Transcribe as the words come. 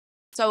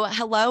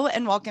Hello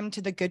and welcome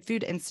to the Good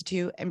Food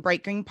Institute and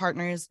Bright Green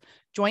Partners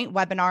joint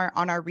webinar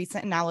on our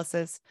recent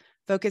analysis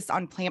focused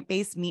on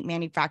plant-based meat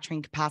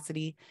manufacturing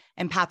capacity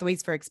and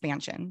pathways for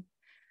expansion.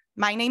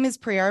 My name is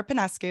Priera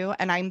Panescu,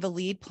 and I'm the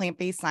lead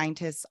plant-based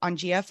scientist on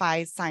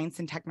GFI's Science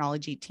and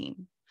Technology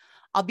team.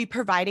 I'll be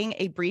providing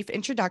a brief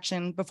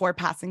introduction before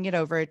passing it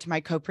over to my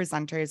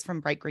co-presenters from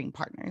Bright Green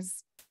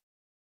Partners.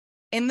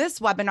 In this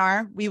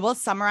webinar, we will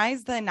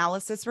summarize the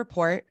analysis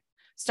report,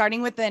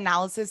 starting with the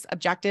analysis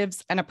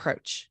objectives and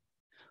approach.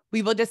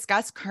 We will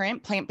discuss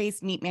current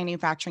plant-based meat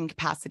manufacturing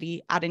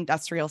capacity at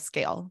industrial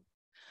scale.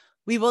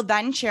 We will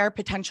then share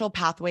potential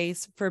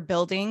pathways for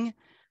building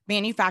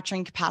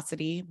manufacturing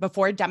capacity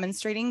before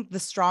demonstrating the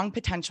strong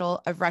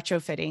potential of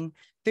retrofitting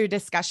through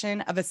discussion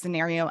of a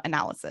scenario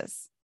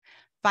analysis.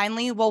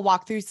 Finally, we'll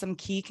walk through some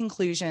key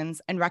conclusions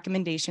and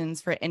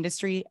recommendations for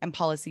industry and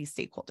policy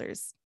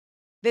stakeholders.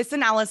 This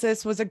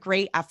analysis was a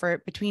great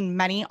effort between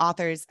many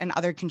authors and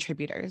other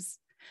contributors.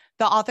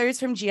 The authors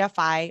from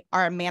GFI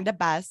are Amanda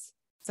Bess,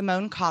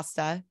 Simone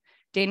Costa,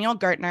 Daniel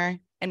Gertner,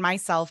 and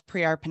myself,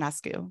 Priera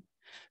Panescu.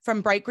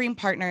 From Bright Green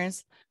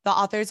Partners, the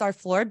authors are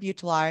Flora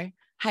Butelaar,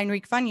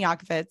 Heinrich von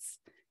Jakowitz,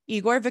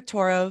 Igor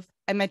Viktorov,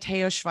 and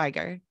Mateo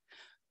Schweiger.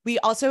 We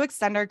also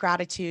extend our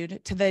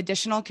gratitude to the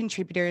additional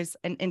contributors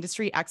and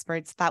industry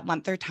experts that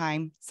lent their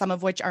time, some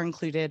of which are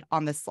included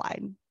on this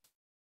slide.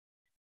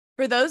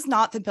 For those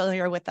not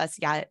familiar with us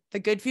yet, the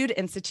Good Food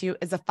Institute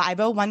is a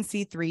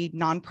 501c3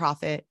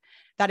 nonprofit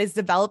that is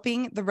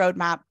developing the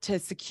roadmap to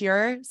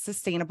secure,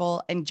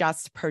 sustainable, and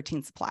just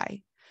protein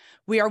supply.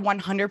 We are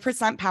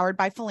 100% powered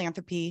by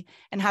philanthropy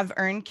and have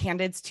earned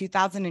Candid's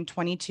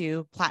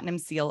 2022 Platinum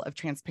Seal of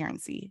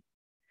Transparency.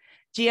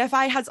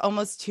 GFI has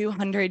almost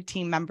 200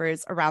 team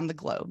members around the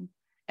globe,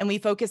 and we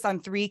focus on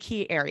three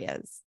key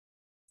areas.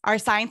 Our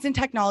science and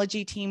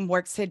technology team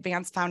works to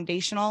advance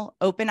foundational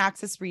open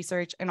access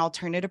research in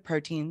alternative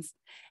proteins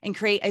and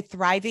create a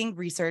thriving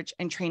research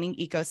and training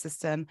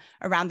ecosystem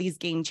around these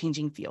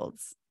game-changing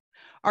fields.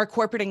 Our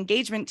corporate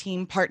engagement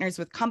team partners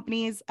with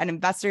companies and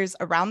investors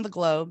around the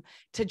globe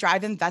to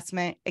drive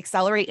investment,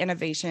 accelerate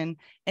innovation,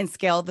 and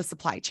scale the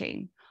supply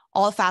chain,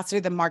 all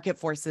faster than market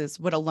forces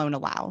would alone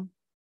allow.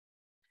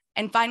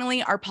 And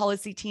finally, our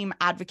policy team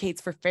advocates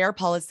for fair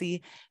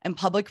policy and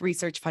public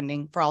research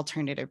funding for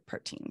alternative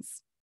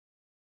proteins.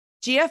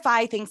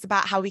 GFI thinks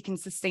about how we can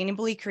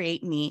sustainably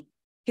create meat,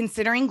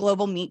 considering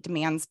global meat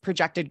demand's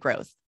projected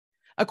growth.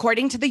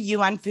 According to the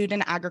UN Food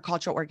and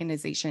Agriculture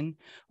Organization,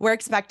 we're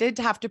expected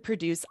to have to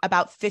produce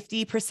about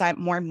 50%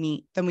 more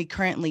meat than we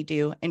currently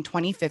do in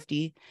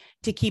 2050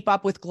 to keep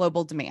up with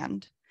global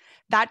demand.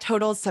 That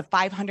totals to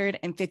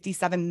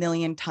 557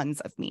 million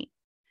tons of meat.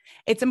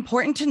 It's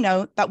important to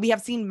note that we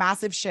have seen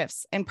massive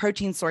shifts in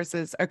protein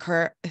sources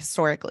occur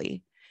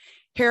historically.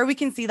 Here we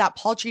can see that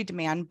poultry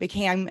demand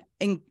began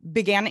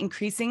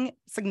increasing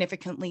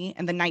significantly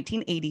in the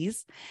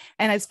 1980s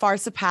and has far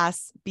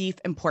surpassed beef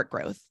and pork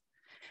growth.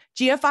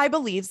 GFI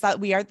believes that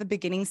we are at the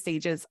beginning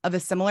stages of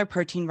a similar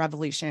protein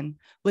revolution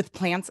with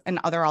plants and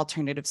other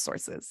alternative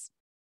sources.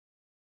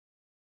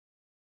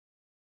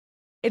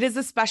 It is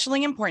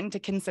especially important to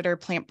consider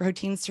plant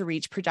proteins to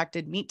reach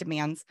projected meat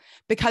demands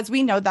because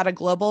we know that a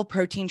global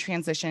protein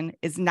transition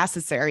is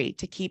necessary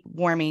to keep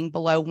warming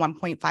below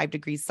 1.5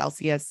 degrees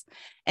Celsius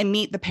and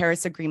meet the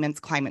Paris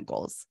Agreement's climate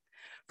goals.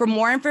 For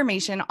more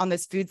information on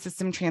this food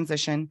system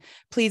transition,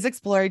 please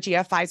explore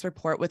GFI's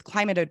report with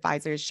climate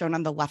advisors shown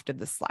on the left of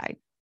this slide.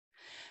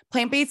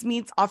 Plant-based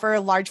meats offer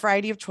a large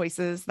variety of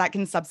choices that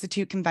can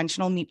substitute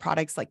conventional meat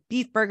products like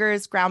beef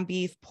burgers, ground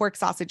beef, pork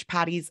sausage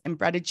patties, and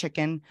breaded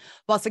chicken,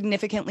 while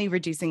significantly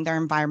reducing their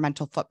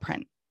environmental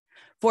footprint.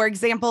 For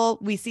example,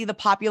 we see the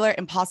popular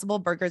Impossible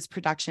Burgers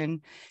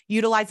production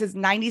utilizes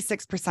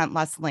 96%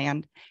 less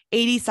land,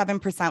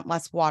 87%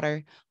 less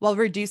water, while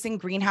reducing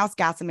greenhouse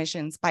gas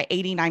emissions by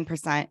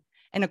 89%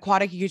 and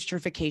aquatic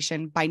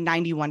eutrophication by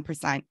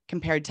 91%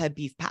 compared to a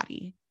beef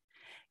patty.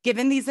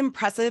 Given these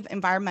impressive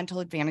environmental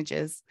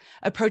advantages,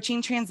 a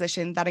protein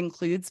transition that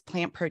includes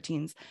plant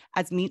proteins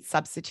as meat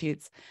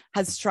substitutes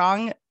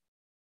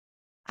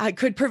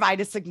could provide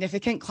a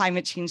significant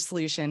climate change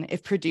solution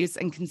if produced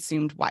and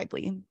consumed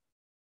widely.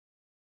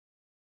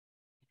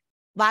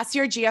 Last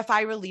year,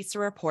 GFI released a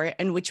report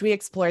in which we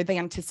explored the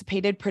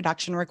anticipated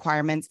production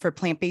requirements for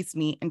plant-based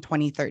meat in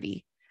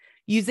 2030.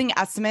 Using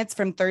estimates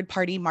from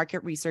third-party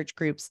market research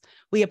groups,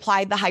 we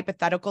applied the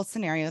hypothetical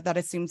scenario that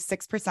assumed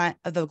 6%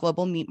 of the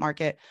global meat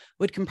market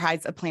would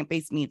comprise of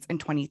plant-based meats in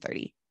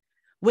 2030.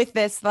 With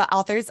this, the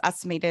authors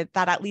estimated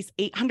that at least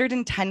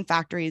 810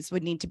 factories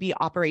would need to be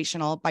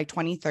operational by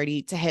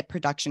 2030 to hit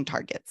production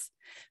targets.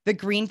 The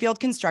greenfield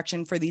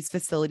construction for these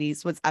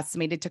facilities was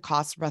estimated to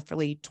cost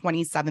roughly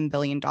 $27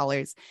 billion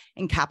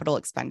in capital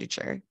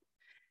expenditure.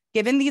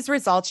 Given these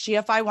results,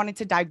 GFI wanted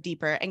to dive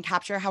deeper and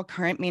capture how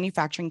current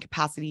manufacturing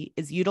capacity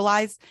is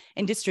utilized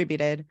and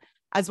distributed,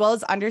 as well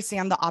as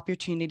understand the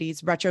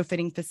opportunities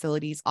retrofitting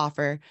facilities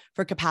offer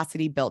for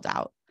capacity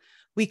build-out.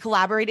 We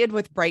collaborated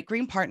with Bright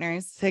Green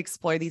Partners to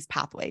explore these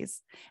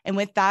pathways. And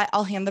with that,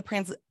 I'll hand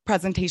the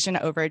presentation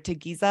over to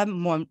Geza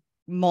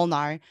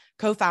Molnar,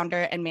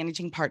 co-founder and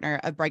managing partner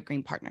of Bright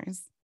Green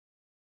Partners.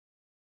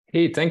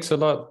 Hey, thanks a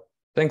lot.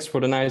 Thanks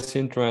for the nice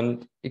intro,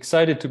 and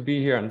excited to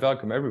be here and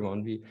welcome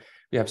everyone. We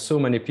have so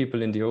many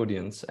people in the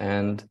audience.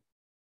 And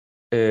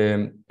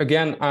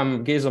again,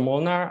 I'm Geza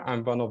Molnar.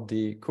 I'm one of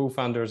the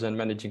co-founders and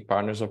managing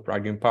partners of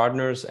Bright Green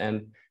Partners.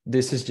 And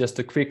this is just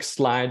a quick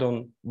slide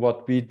on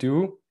what we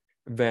do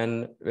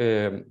when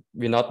we're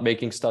not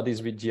making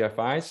studies with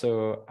GFI.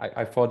 So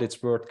I thought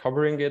it's worth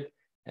covering it.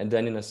 And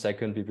then in a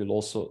second, we will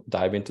also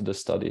dive into the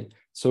study.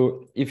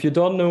 So if you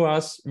don't know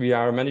us, we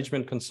are a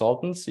management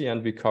consultancy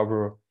and we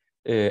cover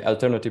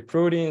alternative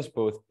proteins,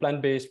 both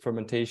plant-based,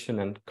 fermentation,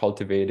 and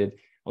cultivated.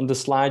 On the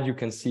slide, you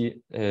can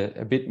see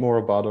a bit more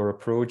about our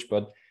approach,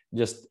 but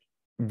just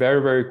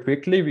very, very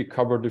quickly, we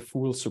cover the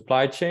full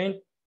supply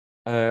chain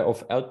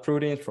of alt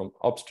proteins from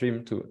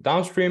upstream to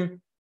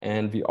downstream.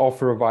 And we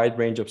offer a wide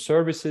range of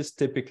services,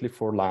 typically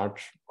for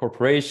large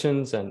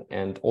corporations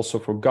and also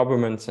for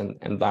governments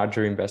and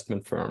larger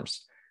investment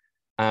firms.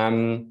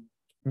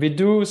 We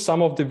do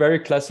some of the very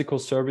classical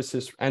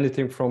services,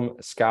 anything from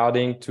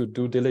scouting to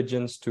due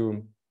diligence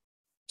to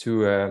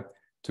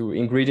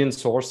ingredient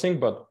sourcing.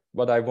 But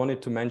what I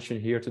wanted to mention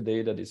here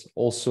today that is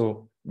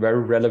also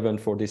very relevant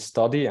for this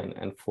study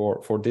and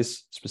for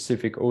this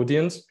specific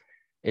audience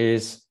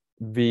is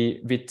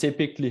we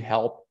typically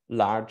help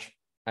large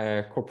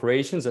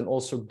corporations and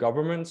also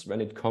governments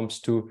when it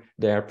comes to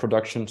their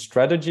production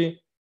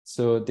strategy.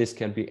 So this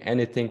can be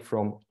anything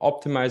from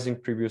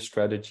optimizing previous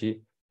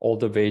strategy all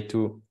the way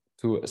to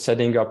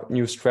setting up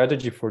new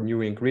strategy for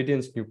new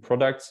ingredients, new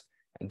products.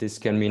 And this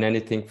can mean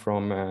anything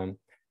from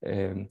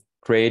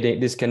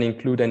this can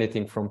include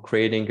anything from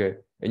creating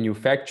a new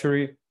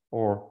factory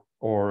or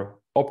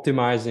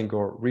optimizing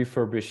or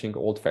refurbishing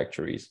old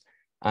factories,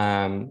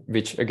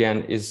 which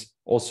again is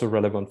also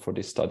relevant for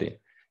this study.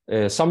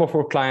 Some of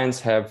our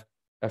clients have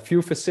a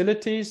few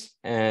facilities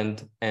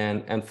and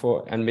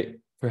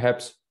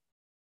perhaps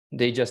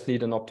they just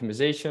need an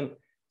optimization.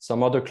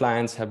 Some other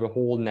clients have a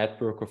whole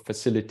network of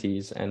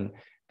facilities and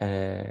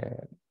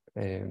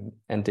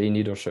they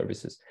need our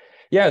services.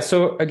 Yeah,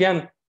 so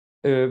again,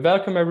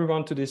 welcome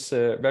everyone to this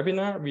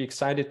webinar. We're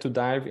excited to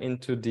dive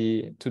into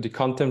the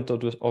content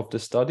of the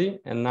study.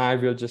 And now I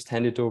will just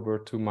hand it over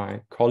to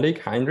my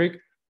colleague, Heinrich,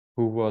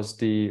 who was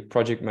the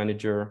project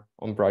manager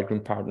on Bright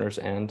Green Partners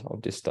end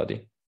of this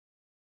study.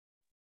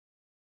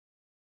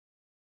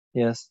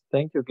 Yes,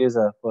 thank you,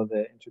 Geza, for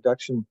the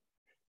introduction.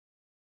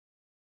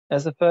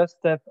 As a first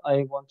step,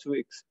 I want to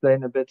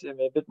explain in a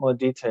bit more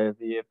detail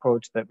the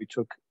approach that we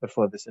took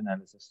for this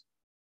analysis.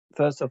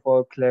 First of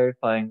all,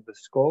 clarifying the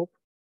scope.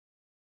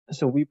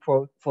 So we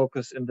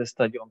focus in the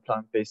study on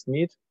plant-based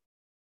meat,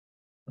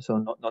 so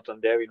not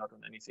on dairy, not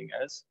on anything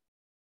else.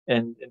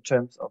 And in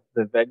terms of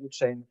the value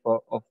chain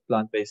of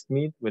plant-based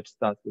meat, which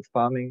starts with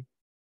farming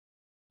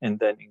and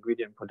then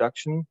ingredient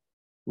production,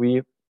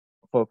 we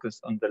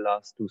focus on the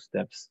last two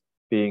steps,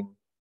 being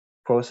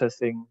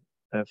processing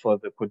for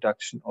the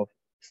production of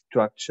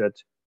structured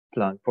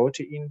plant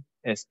protein,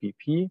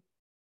 SPP,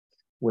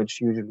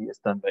 which usually is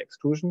done by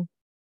extrusion,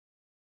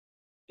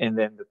 and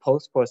then the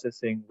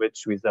post-processing,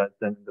 which results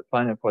then in the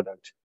final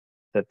product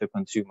that the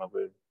consumer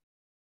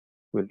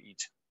will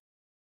eat.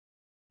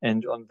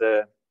 And on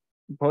the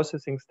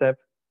processing step,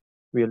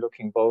 we are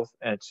looking both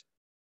at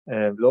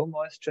low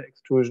moisture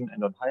extrusion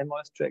and on high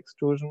moisture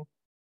extrusion.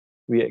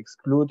 We are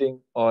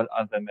excluding all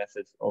other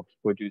methods of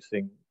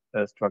producing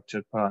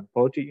structured plant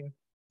protein,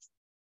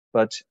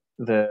 but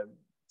the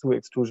two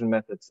extrusion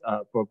methods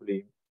are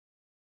probably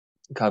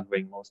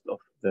covering most of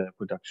the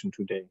production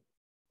today.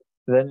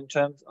 Then in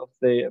terms of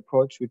the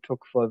approach we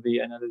took for the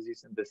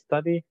analysis in this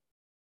study,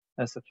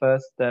 as a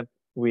first step,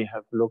 we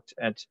have looked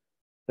at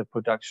the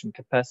production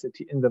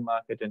capacity in the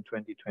market in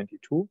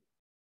 2022.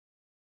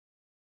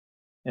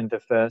 And the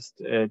first,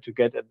 to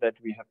get at that,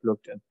 we have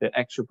looked at the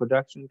actual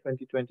production in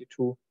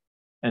 2022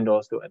 and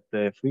also at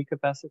the free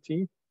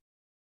capacity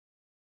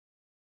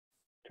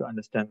to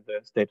understand the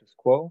status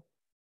quo.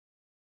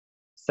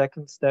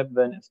 Second step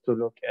then is to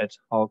look at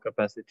how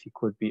capacity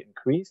could be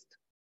increased.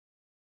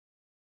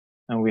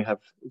 And we have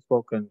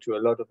spoken to a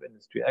lot of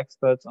industry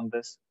experts on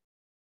this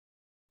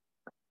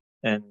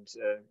and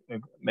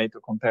made a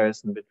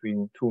comparison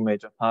between two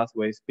major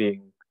pathways,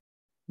 being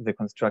the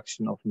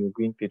construction of new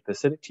greenfield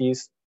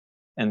facilities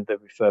and the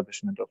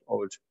refurbishment of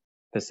old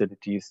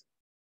facilities,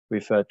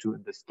 referred to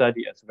in the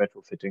study as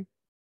retrofitting.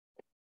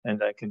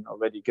 And I can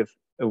already give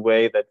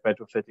away that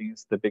retrofitting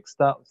is the big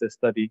star of this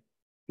study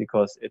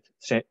because it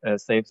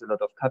saves a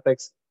lot of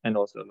capex and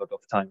also a lot of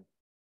time.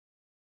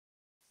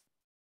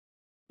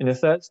 In the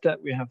third step,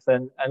 we have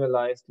then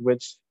analyzed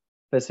which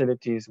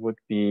facilities would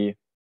be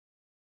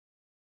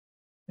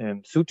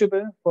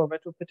suitable for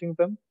retrofitting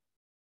them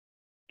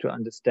to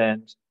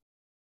understand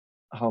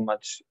how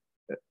much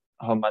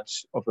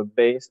of a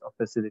base of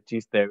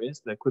facilities there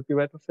is that could be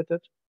retrofitted.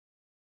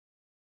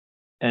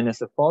 And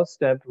as a fourth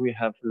step, we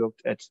have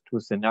looked at two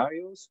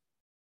scenarios,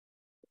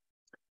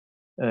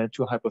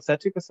 two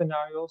hypothetical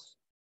scenarios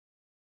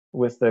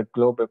with a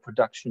global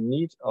production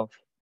need of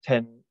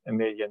 10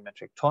 million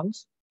metric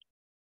tons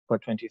for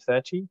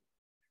 2030,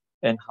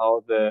 and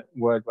how the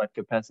worldwide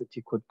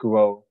capacity could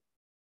grow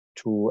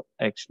to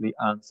actually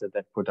answer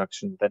that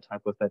production, that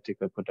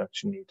hypothetical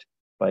production need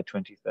by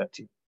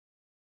 2030.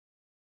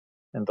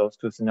 And those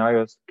two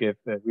scenarios give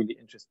really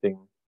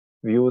interesting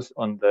views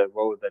on the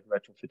role that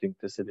retrofitting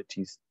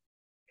facilities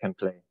can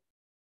play.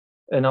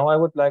 And now I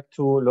would like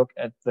to look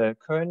at the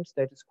current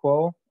status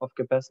quo of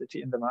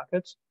capacity in the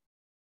market,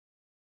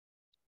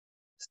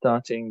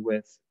 starting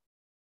with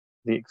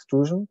the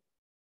extrusion.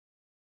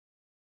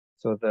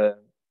 So the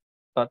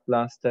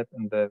last step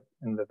in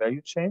the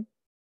value chain.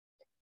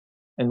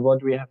 And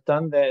what we have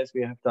done there is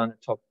we have done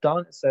a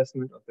top-down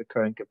assessment of the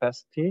current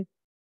capacity,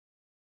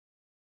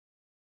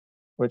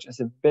 which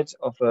is a bit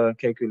of a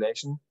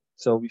calculation.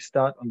 So we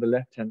start on the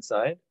left-hand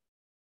side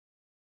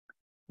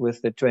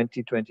with the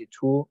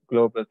 2022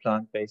 global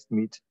plant-based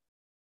meat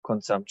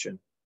consumption,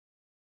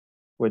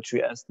 which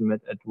we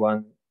estimate at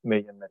 1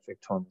 million metric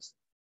tons.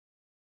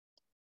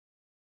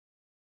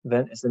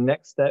 Then as the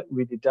next step,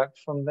 we deduct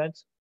from that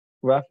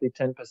roughly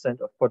 10%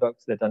 of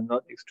products that are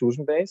not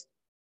extrusion-based.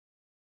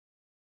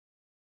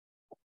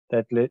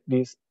 That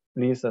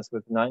leaves us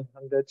with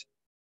 900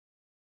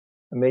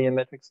 million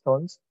metric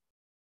tons.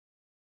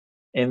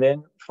 And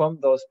then from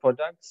those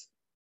products,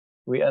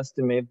 we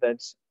estimate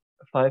that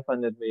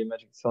 500 million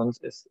metric tons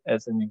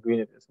as an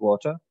ingredient is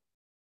water,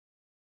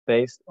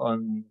 based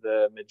on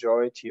the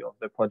majority of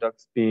the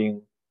products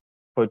being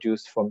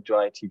produced from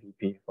dry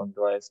TPP, from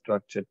dry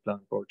structured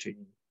plant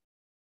protein.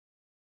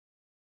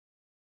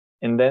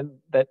 And then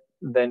that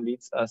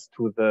leads us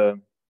to the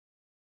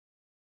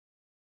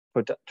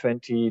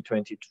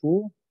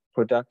 2022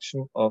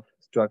 production of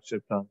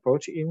structured plant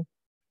protein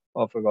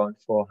of around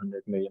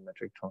 400 million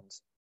metric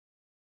tons.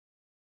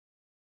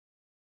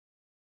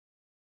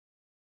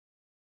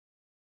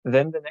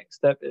 Then the next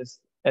step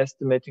is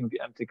estimating the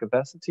empty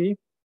capacity,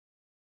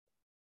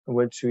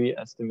 which we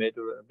estimate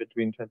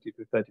between 20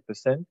 to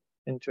 30%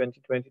 in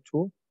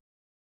 2022.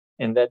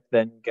 And that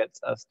then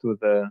gets us to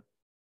the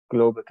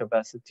global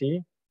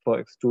capacity for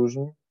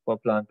extrusion for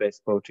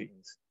plant-based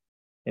proteins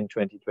in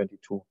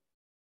 2022,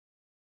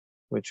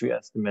 which we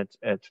estimate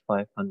at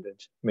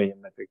 500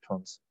 million metric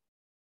tons.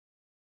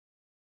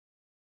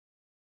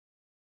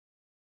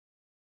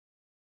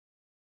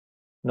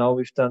 Now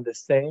we've done the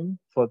same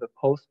for the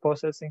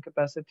post-processing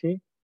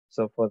capacity,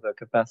 so for the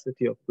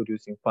capacity of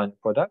producing final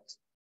products.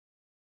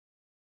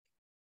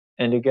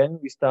 And again,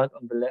 we start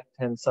on the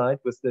left-hand side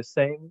with the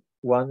same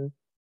 1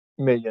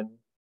 million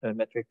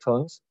metric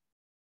tons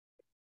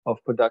of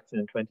production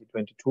in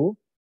 2022.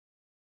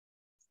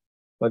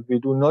 But we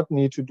do not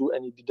need to do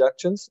any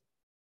deductions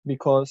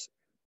because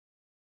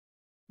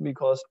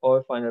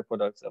all final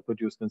products are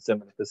produced in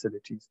similar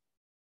facilities.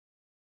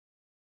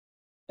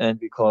 And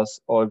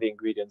because all the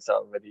ingredients are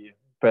already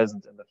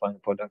present in the final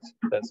products.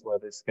 That's why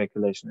this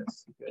calculation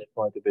is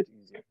quite a bit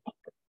easier.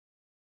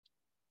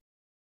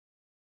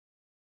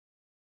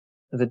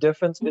 The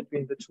difference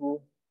between the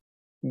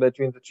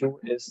two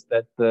is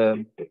that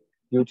the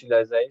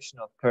utilization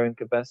of current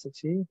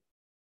capacity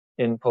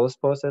in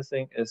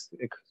post-processing is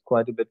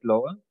quite a bit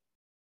lower.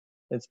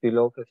 It's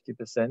below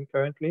 50%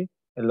 currently.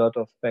 A lot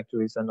of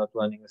factories are not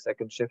running a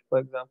second shift, for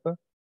example.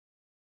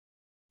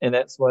 And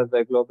that's why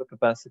the global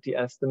capacity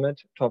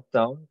estimate, top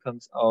down,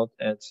 comes out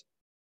at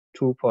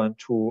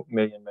 2.2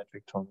 million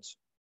metric tons.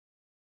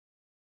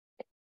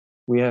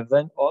 We have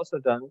then also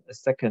done a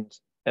second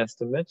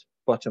estimate,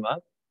 bottom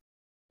up,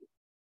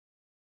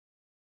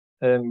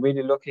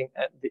 really looking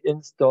at the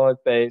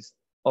installed base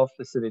of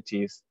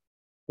facilities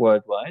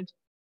worldwide.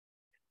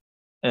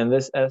 And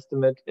this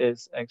estimate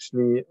is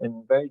actually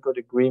in very good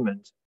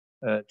agreement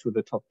to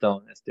the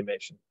top-down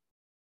estimation,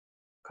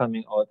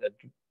 coming out at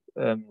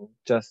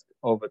just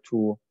over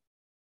 2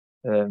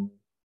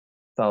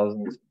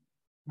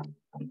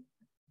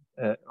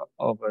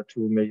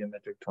 million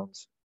metric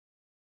tons.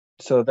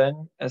 So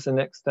then, as a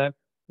next step,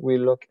 we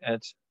look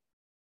at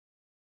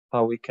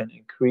how we can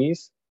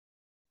increase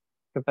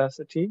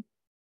capacity.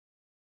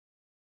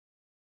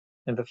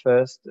 And the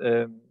first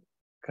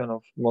kind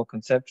of more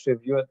conceptual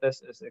view at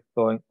this is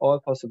exploring all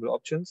possible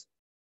options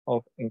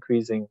of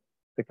increasing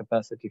the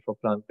capacity for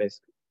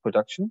plant-based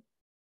production.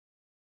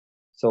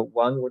 So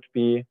one would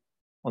be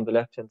on the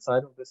left-hand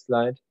side of the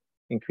slide,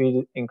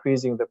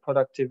 increasing the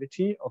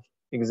productivity of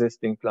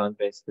existing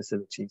plant-based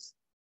facilities.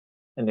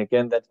 And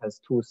again, that has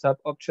two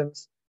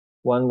sub-options.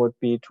 One would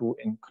be to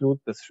include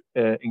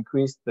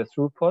increase the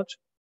throughput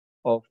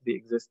of the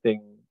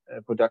existing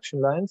production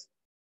lines.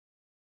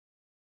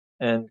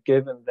 And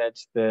given that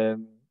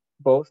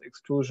both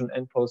extrusion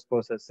and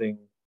post-processing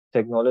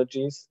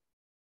technologies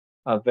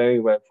are very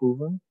well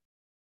proven,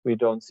 we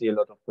don't see a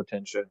lot of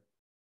potential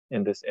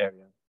in this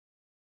area.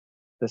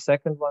 The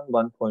second one,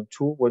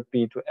 1.2, would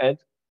be to add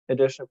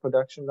additional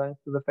production lines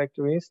to the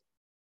factories.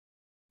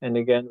 And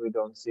again, we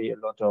don't see a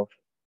lot of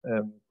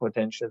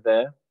potential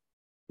there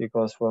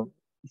because from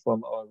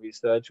our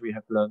research, we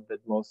have learned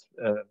that most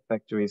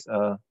factories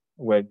are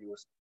well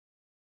used,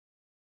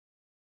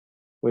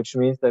 which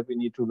means that we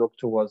need to look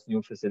towards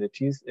new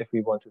facilities if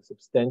we want to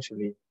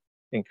substantially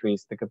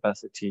increase the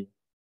capacity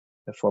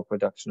for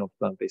production of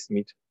plant-based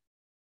meat.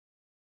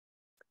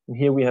 And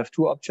here we have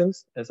two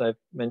options, as I've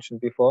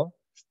mentioned before.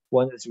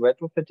 One is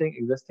retrofitting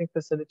existing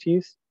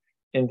facilities,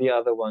 and the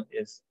other one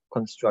is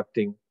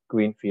constructing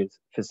greenfield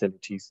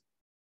facilities.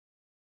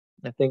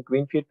 I think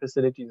greenfield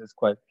facilities is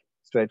quite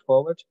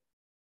straightforward.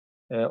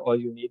 All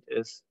you need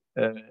is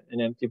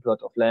an empty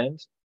plot of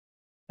land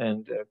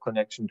and a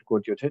connection to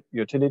good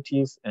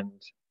utilities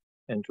and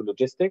to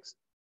logistics.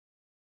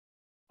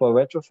 For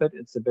retrofit,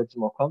 it's a bit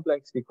more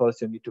complex because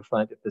you need to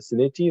find a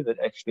facility that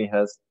actually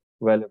has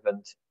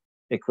relevant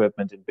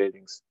equipment and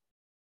buildings.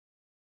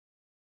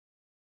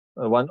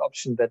 One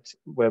option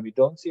where we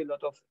don't see a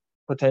lot of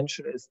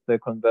potential is the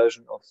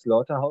conversion of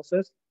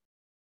slaughterhouses.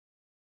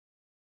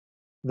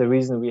 The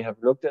reason we have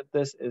looked at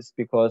this is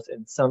because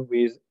in some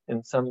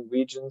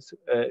regions,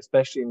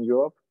 especially in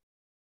Europe,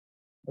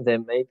 there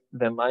may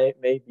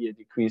be a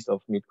decrease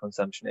of meat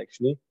consumption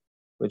actually,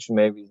 which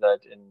may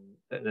result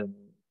in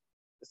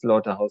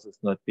slaughterhouses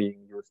not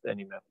being used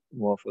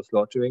anymore for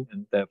slaughtering,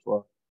 and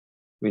therefore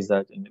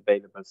result in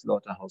available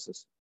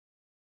slaughterhouses.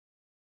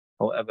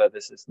 However,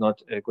 this is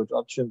not a good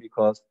option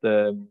because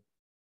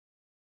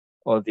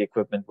all the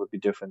equipment would be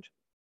different.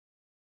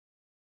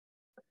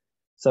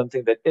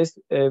 Something that is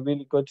a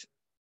really good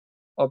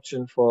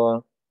option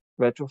for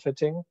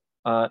retrofitting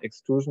are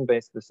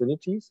extrusion-based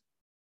facilities.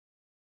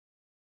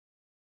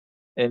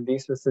 And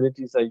these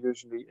facilities are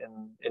usually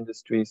in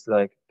industries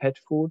like pet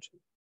food,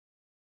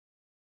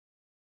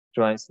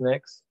 dry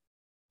snacks,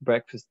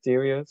 breakfast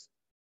cereals.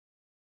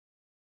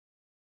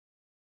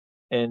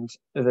 And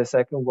the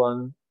second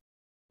one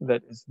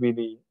that is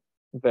really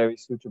very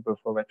suitable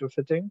for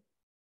retrofitting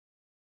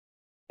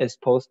is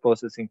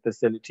post-processing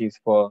facilities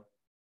for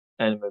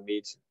animal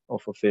meat or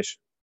for fish.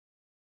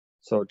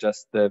 So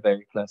just the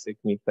very classic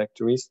meat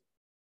factories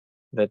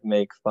that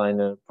make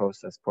final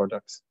processed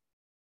products.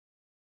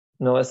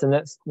 Now, as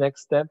the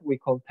next step, we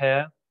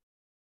compare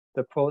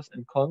the pros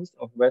and cons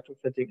of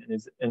retrofitting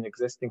an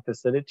existing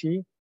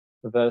facility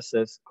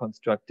versus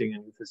constructing a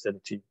new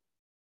facility.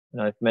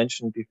 And I've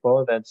mentioned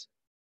before that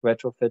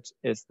retrofit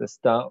is the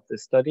star of the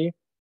study.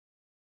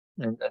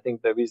 And I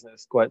think the reason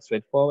is quite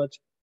straightforward.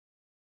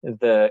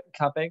 The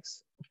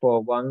capex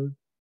for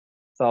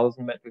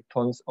 1,000 metric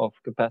tons of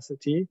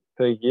capacity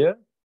per year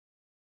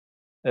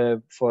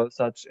for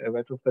such a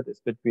retrofit is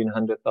between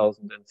 $100,000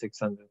 and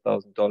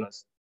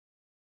 $600,000.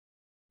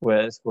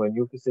 Whereas for a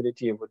new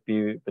facility, it would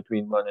be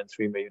between $1 and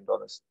 $3 million.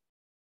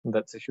 And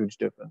that's a huge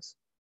difference.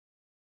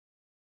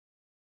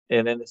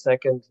 And then the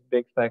second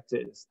big factor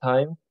is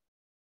time.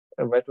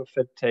 A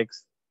retrofit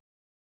takes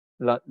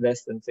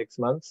less than 6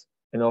 months,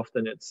 and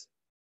often it's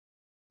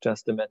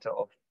just a matter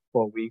of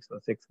 4 weeks or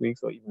 6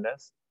 weeks or even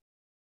less.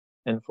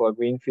 And for a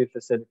greenfield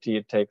facility,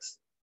 it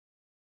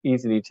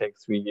easily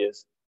takes 3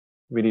 years.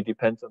 Really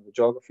depends on the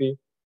geography,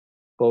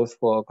 both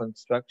for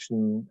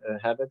construction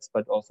habits,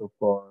 but also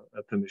for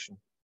permission.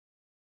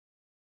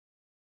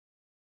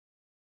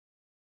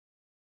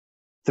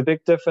 The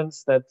big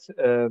difference that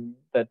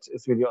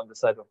is really on the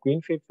side of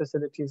greenfield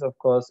facilities, of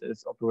course,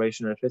 is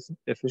operational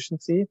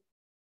efficiency,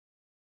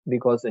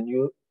 because a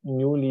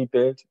newly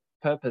built,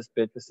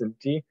 purpose-built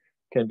facility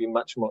can be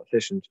much more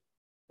efficient,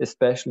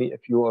 especially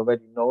if you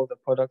already know the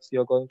products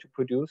you're going to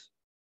produce,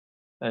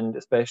 and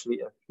especially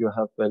if you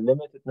have a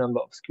limited number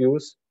of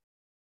SKUs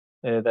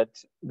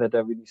that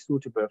are really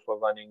suitable for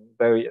running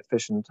very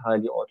efficient,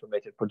 highly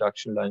automated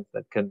production lines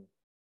that can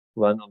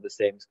run on the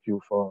same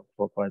SKU for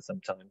quite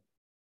some time.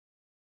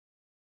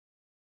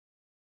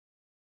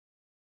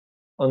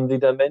 On the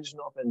dimension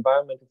of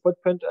environmental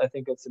footprint, I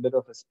think it's a bit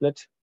of a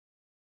split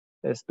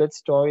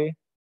story.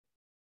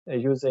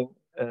 Using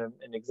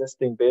an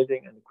existing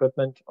building and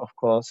equipment, of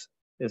course,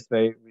 is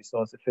very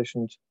resource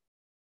efficient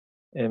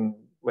in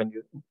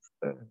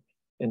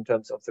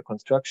terms of the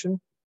construction,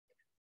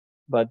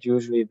 but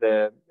usually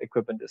the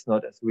equipment is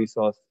not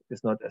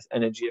as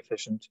energy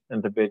efficient,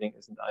 and the building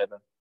isn't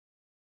either.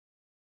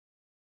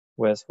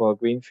 Whereas for a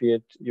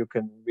greenfield, you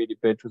can really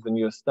build to the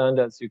newest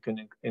standards. You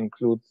can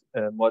include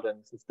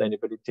modern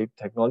sustainability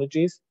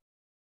technologies,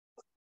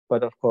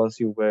 but of course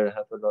you will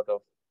have a lot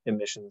of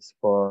emissions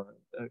for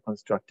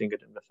constructing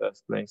it in the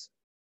first place.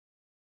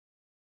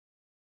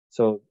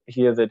 So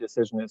here the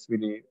decision is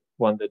really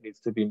one that needs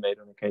to be made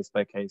on a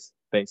case-by-case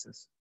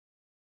basis.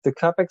 The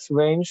capex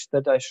range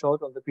that I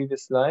showed on the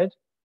previous slide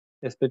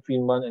is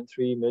between 1 and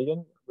 3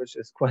 million, which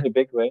is quite a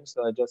big range.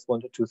 So I just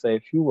wanted to say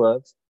a few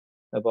words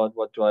about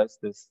what drives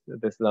this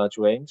large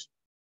range.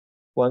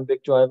 One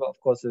big driver, of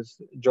course,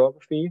 is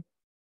geography.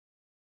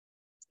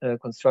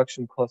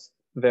 Construction costs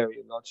vary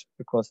a lot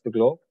across the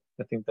globe.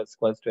 I think that's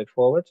quite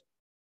straightforward.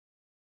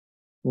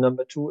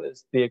 Number two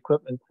is the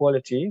equipment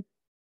quality.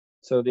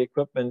 So the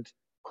equipment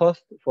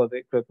cost for the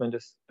equipment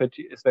is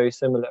very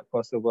similar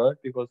across the world,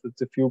 because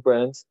it's a few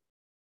brands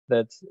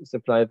that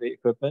supply the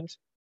equipment,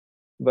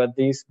 but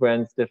these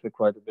brands differ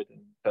quite a bit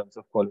in terms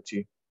of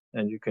quality,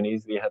 and you can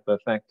easily have a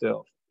factor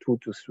of 2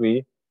 to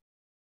 3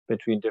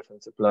 between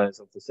different suppliers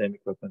of the same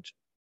equipment.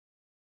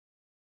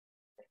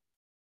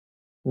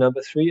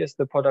 Number 3 is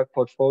the product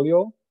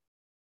portfolio.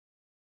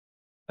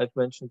 I've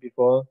mentioned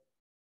before,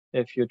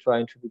 if you're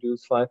trying to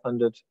produce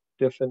 500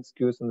 different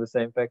SKUs in the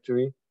same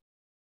factory,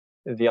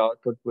 the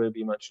output will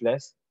be much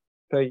less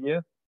per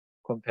year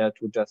compared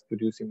to just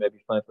producing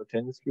maybe 5 or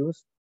 10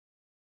 SKUs.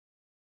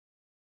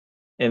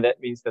 And that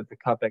means that the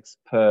capex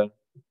per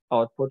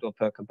output or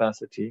per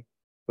capacity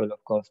will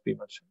of course be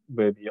much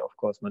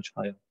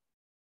higher.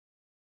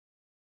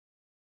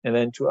 And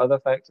then two other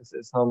factors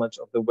is how much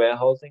of the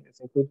warehousing is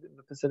included in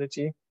the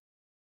facility.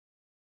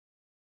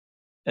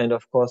 And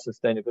of course,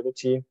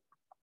 sustainability.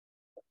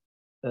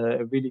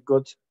 A really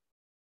good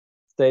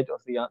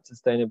state-of-the-art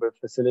sustainable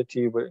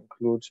facility will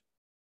include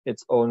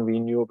its own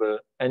renewable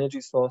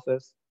energy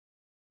sources,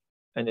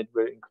 and it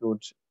will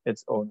include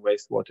its own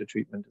wastewater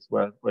treatment as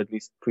well, or at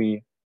least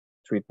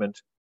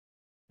pre-treatment.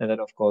 And that,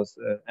 of course,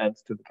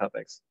 adds to the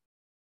capex.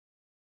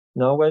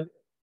 Now,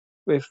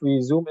 if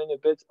we zoom in a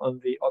bit on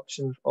the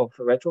option of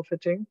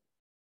retrofitting,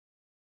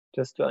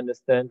 just to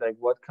understand like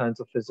what kinds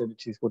of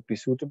facilities would be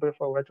suitable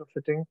for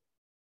retrofitting.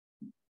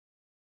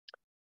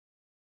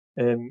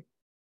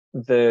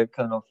 The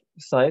kind of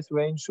size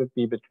range should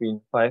be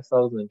between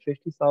 5,000 and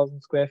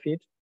 50,000 square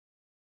feet.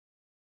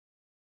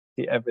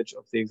 The average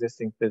of the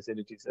existing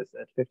facilities is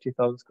at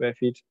 50,000 square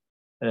feet.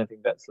 And I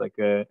think that's like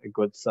a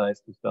good size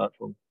to start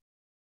from.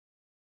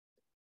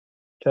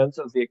 In terms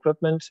of the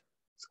equipment,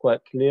 it's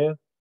quite clear.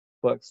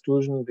 For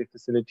extrusion, the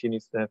facility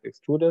needs to have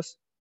extruders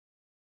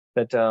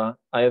that are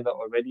either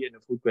already in a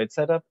food grade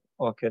setup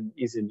or can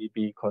easily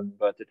be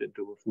converted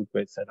into a food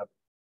grade setup.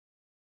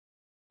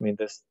 I mean,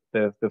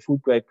 the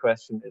food grade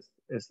question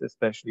is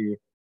especially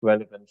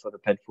relevant for the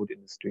pet food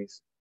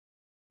industries.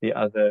 The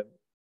other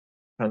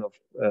kind of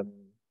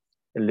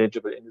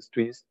eligible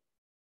industries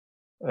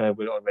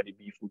will already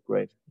be food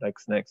grade, like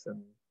snacks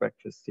and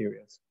breakfast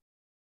cereals,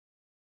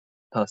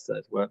 pasta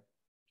as well.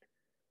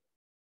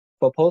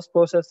 For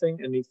post-processing,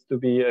 it needs to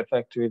be a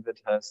factory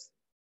that has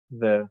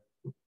the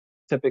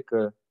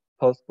typical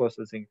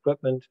post-processing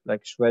equipment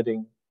like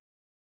shredding,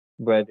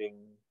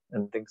 breading,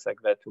 and things like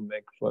that to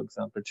make, for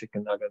example,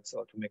 chicken nuggets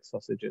or to make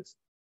sausages.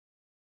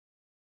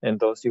 And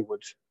those you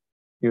would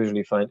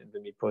usually find in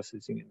the meat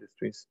processing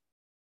industries.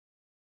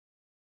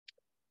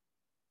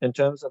 In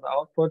terms of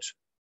output,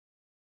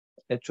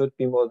 it should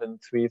be more than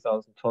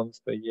 3,000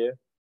 tons per year.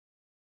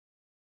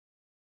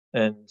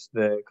 And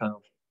the kind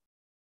of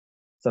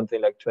something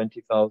like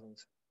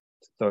 20,000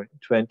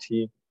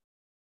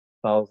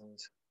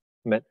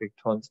 metric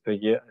tons per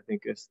year, I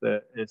think is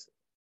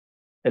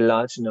a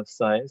large enough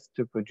size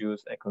to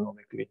produce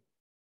economically.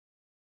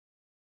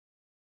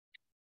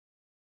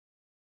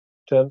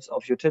 In terms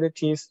of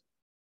utilities,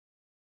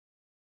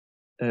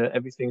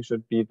 everything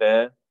should be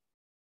there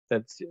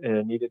that's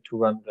needed to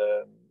run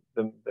the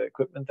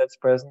equipment that's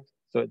present.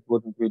 So it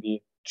wouldn't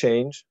really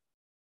change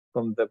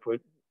from the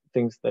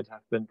things that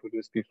have been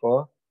produced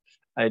before.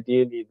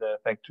 Ideally, the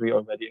factory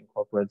already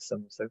incorporates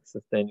some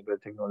sustainable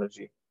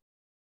technology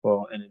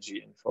for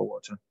energy and for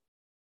water.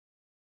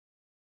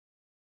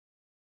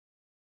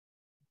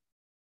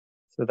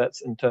 So that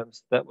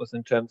was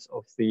in terms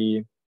of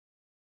the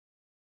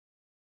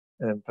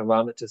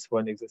parameters for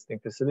an existing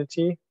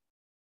facility.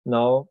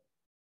 Now,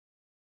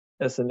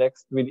 as the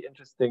next really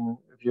interesting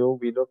view,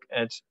 we look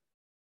at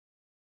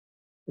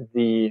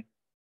the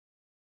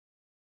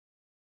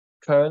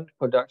current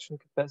production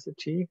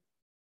capacity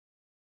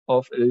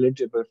of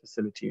eligible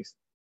facilities,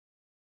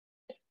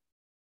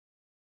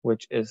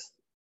 which is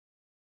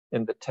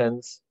in the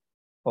tens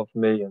of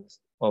millions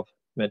of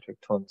metric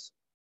tons.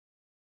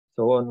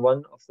 So on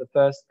one of the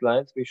first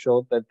slides, we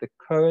showed that the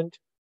current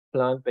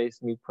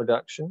plant-based meat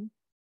production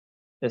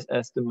is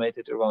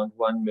estimated around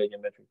 1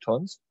 million metric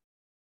tons.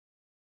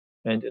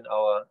 And in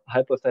our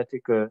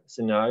hypothetical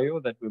scenario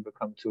that we will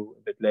come to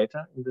a bit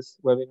later in this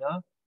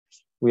webinar,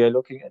 we are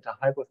looking at a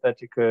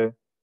hypothetical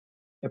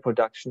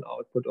production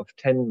output of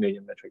 10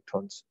 million metric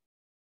tons.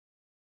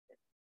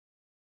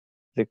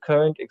 The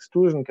current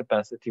extrusion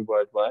capacity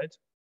worldwide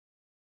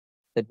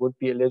that would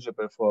be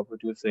eligible for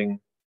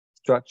producing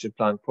structured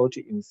plant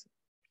proteins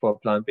for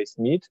plant-based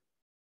meat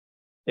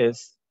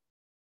is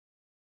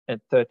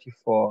at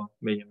 34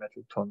 million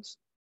metric tons.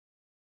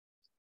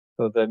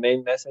 So the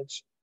main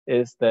message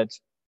is that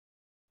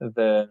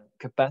the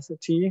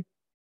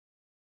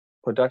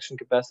production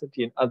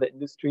capacity in other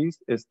industries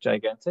is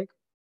gigantic,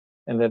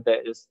 and that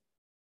there is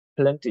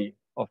plenty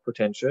of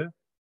potential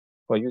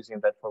for using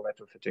that for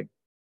retrofitting.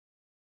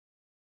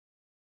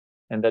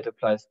 And that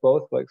applies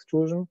both for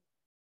extrusion,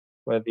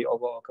 where the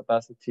overall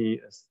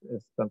capacity is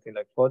something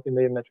like 40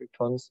 million metric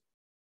tons.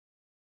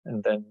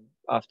 And then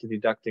after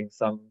deducting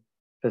some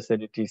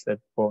facilities that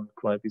won't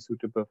quite be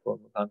suitable for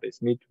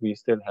plant-based meat, we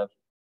still have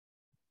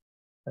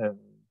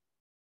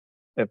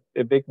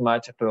a big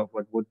multiple of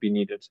what would be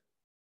needed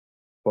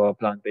for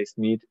plant-based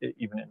meat,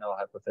 even in our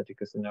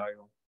hypothetical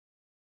scenario.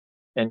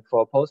 And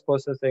for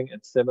post-processing,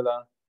 it's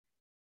similar.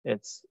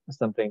 It's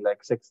something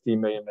like 60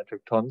 million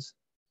metric tons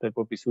that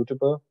would be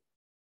suitable.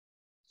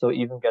 So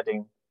even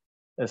getting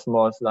a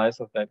small slice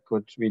of that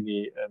could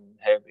really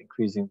help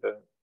increasing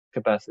the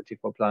capacity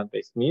for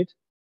plant-based meat,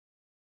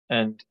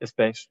 and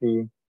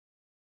especially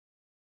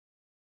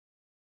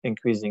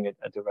increasing it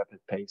at a rapid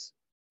pace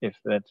if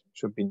that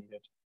should be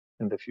needed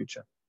in the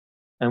future.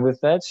 And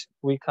with that,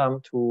 we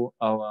come to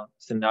our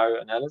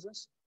scenario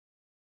analysis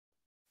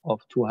of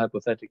two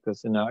hypothetical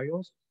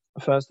scenarios.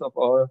 First of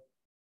all,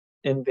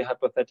 in the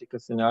hypothetical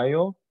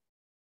scenario,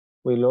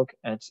 we look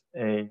at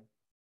a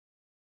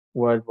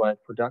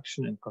worldwide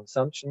production and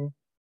consumption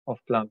of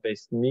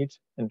plant-based meat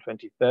in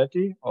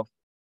 2030 of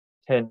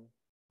 10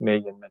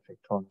 million metric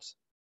tons.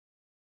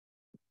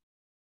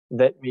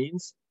 That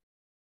means,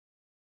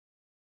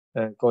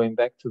 going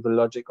back to the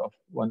logic of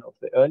one of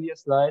the earlier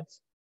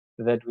slides,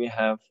 that we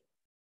have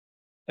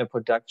a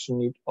production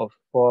need of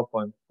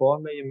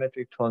 4.4 million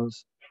metric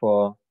tons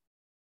for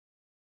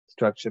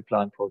structured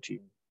plant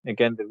protein.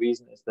 Again, the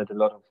reason is that a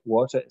lot of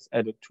water is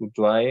added to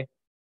dry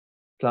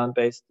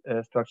plant-based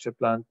structured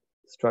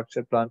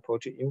plant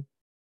protein,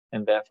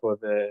 and therefore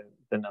the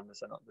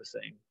numbers are not the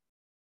same.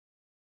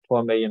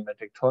 4 million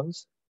metric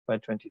tons by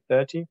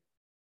 2030.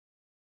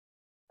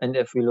 And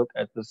if we look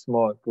at the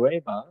small gray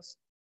bars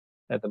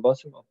at the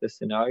bottom of this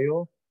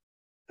scenario,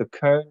 the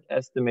current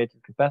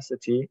estimated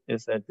capacity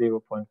is at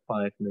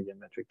 0.5 million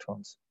metric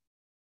tons.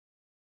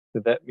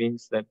 So that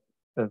means that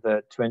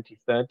the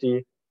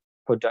 2030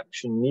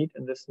 production need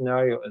in this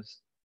scenario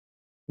is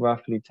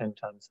roughly 10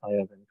 times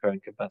higher than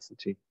current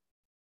capacity.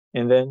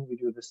 And then we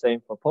do the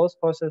same for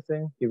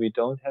post-processing. Here we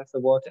don't have the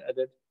water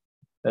added.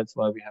 That's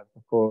why we have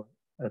the full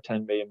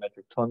 10 million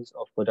metric tons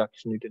of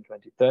production need in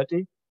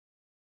 2030.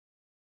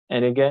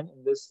 And again,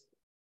 in this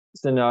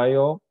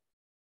scenario,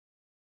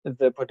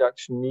 the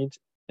production need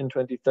in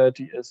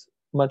 2030 is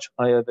much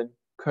higher than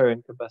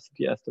current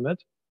capacity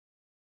estimate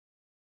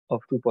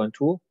of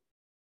 2.2,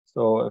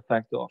 so a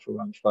factor of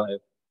around 5.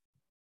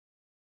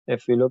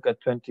 If we look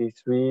at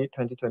 2023,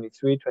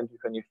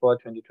 2024,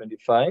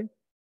 2025,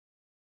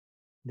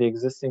 the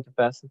existing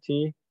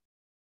capacity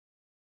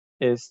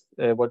is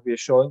what we are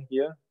showing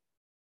here,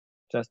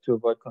 just to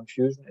avoid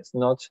confusion, is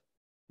not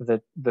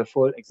the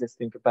full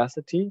existing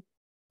capacity,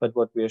 but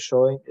what we are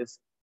showing is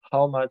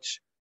how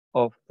much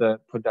of the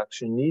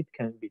production need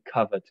can be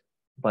covered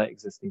by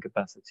existing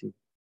capacity.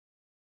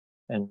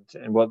 And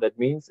what that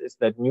means is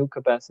that new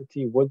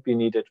capacity would be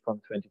needed from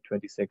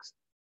 2026.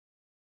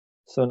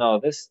 So now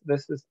this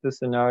is the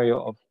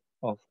scenario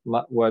of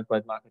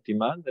worldwide market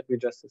demand that we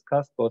just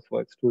discussed, both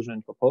for extrusion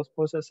and for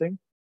post-processing.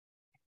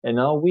 And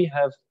now we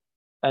have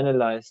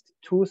analyzed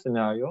two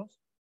scenarios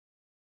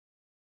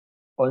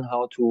on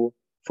how to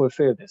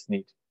fulfill this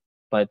need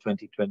by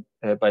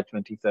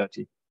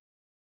 2030.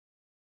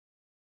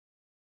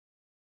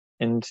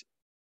 And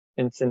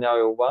in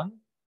scenario 1,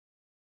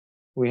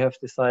 we have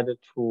decided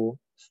to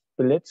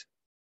split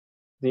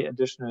the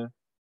additional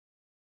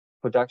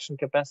production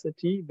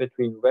capacity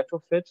between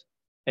retrofit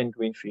and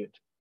greenfield.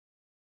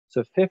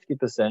 So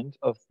 50%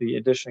 of the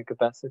additional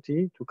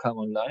capacity to come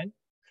online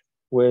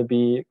will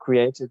be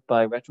created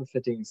by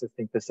retrofitting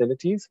existing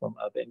facilities from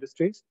other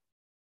industries,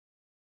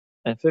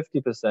 and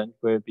 50%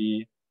 will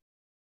be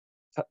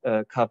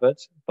covered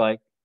by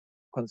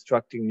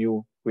constructing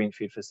new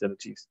greenfield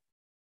facilities.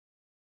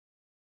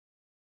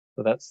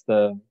 So that's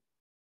the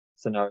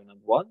scenario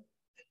number 1.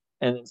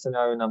 And in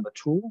scenario number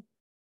 2,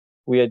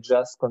 we are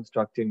just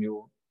constructing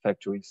new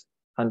factories,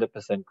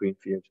 100%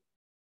 greenfield.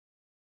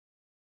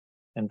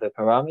 And the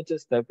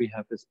parameters that we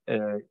have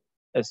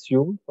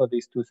assumed for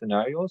these two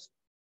scenarios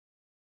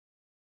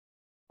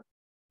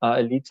are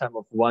a lead time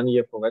of 1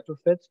 year for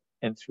retrofit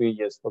and 3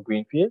 years for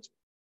greenfield,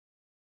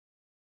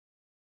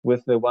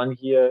 with the 1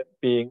 year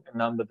being a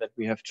number that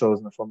we have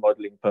chosen for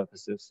modeling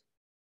purposes.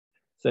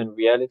 So in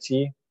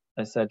reality,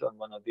 I said on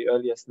one of the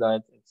earlier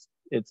slides,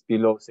 it's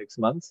below 6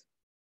 months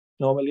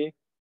normally,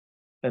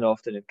 and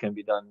often it can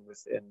be done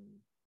within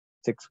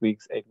 6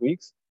 weeks, 8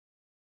 weeks.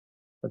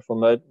 But for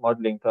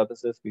modeling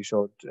purposes, we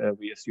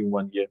assume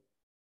 1 year.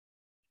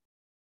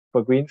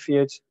 For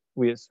greenfield,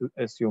 we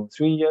assume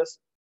 3 years.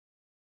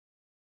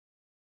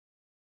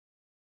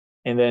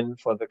 And then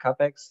for the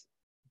capex,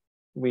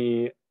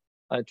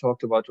 I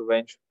talked about a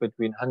range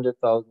between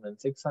 $100,000 and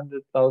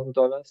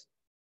 $600,000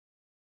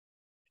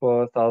 for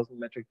 1,000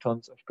 metric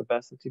tons of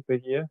capacity per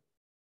year.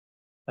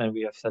 And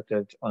we have set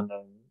it on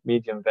a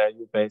medium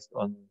value based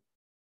on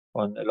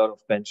a lot of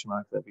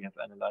benchmarks that we have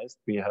analyzed.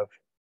 We have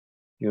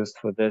used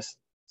for this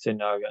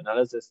scenario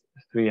analysis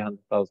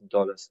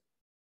 $300,000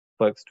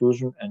 for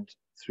extrusion and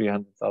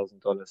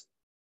 $300,000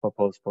 for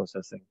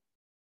post-processing.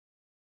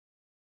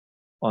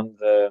 On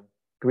the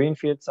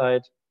greenfield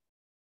side,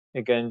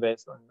 again,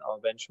 based on our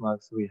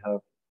benchmarks, we have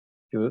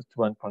used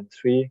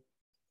 $1.3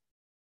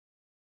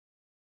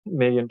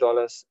 million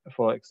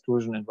for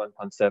extrusion and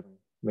 $1.7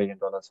 million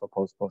for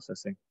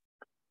post-processing.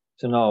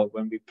 So now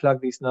when we plug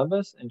these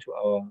numbers into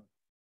our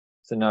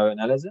scenario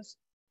analysis,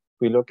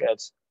 we look at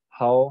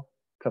how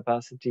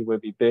capacity will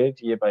be built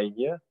year by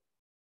year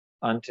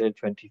until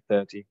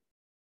 2030.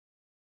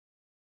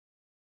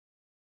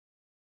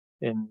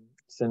 In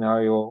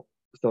scenario,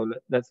 so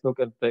let's look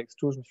at the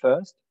extrusion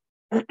first.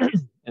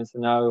 In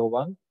scenario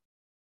 1,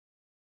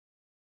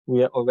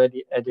 we are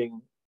already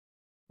adding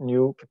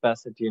new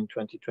capacity in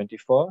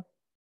 2024.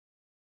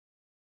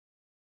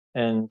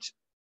 And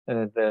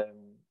the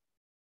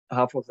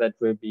half of that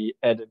will be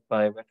added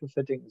by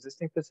retrofitting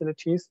existing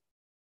facilities,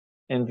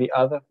 and the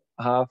other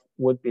half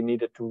would be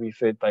needed to be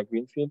filled by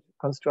greenfield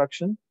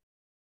construction.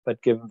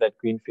 But given that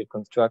greenfield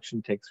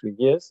construction takes 3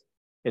 years,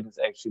 it is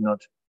actually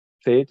not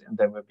filled, and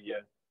there will be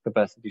a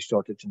capacity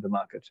shortage in the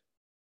market.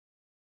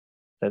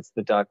 That's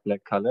the dark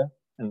black color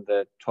in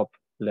the top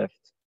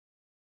left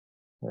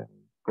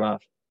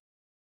graph.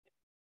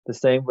 The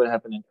same will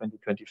happen in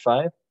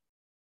 2025.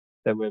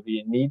 There will be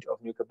a need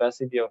of new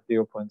capacity of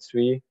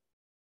 0.3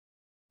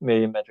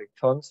 million metric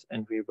tons,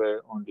 and we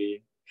will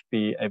only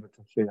be able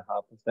to fill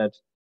half of that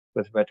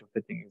with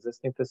retrofitting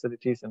existing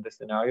facilities in this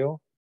scenario,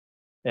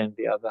 and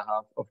the other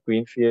half of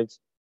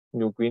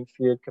new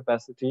greenfield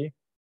capacity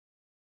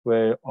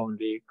will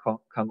only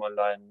come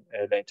online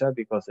later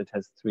because it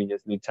has 3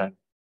 years lead time.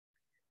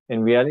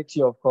 In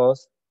reality, of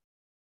course,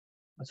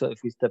 so if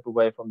we step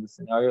away from the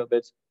scenario a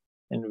bit,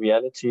 in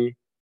reality,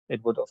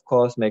 it would of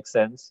course make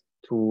sense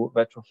to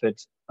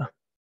retrofit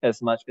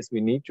as much as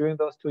we need during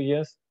those 2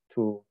 years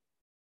to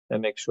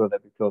make sure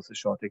that we close the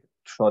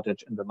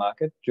shortage in the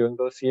market during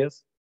those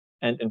years,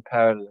 and in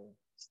parallel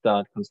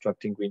start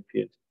constructing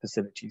greenfield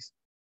facilities.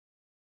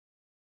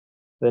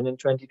 Then in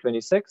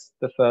 2026,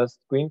 the first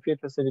greenfield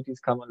facilities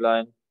come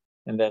online,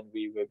 and then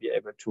we will be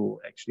able to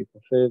actually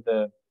fulfill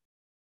the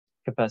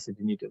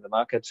capacity need in the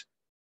market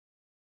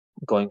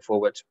going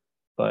forward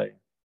by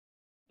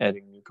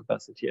adding new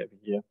capacity every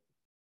year.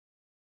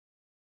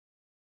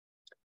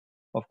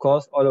 Of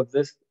course, all of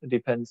this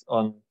depends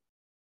on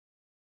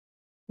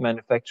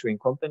manufacturing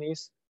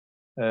companies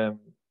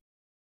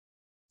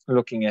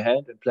looking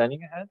ahead and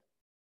planning ahead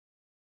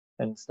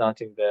and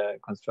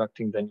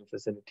constructing the new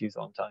facilities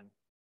on time.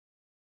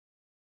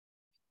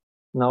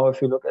 Now,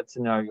 if you look at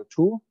scenario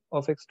 2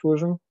 of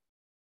extrusion,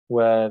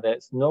 where there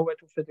is no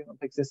retrofitting of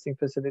existing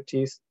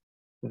facilities,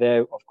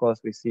 there, of course,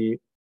 we see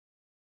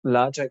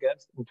larger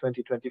gaps in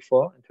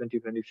 2024 and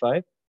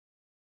 2025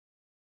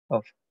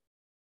 of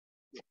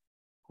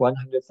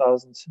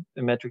 100,000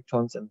 metric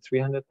tons and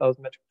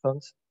 300,000 metric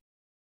tons.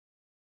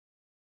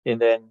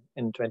 And then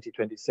in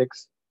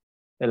 2026,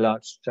 a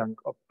large chunk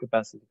of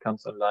capacity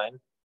comes online,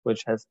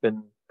 which has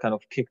been kind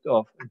of kicked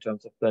off in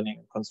terms of planning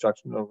and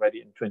construction already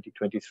in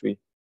 2023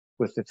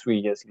 with the 3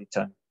 years lead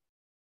time.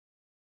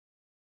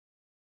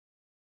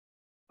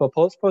 For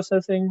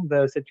post-processing,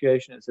 the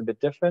situation is a bit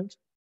different.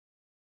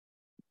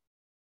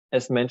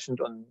 As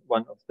mentioned on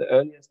one of the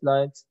earlier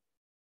slides,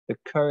 the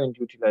current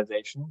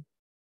utilization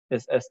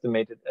is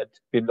estimated at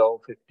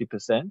below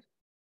 50%.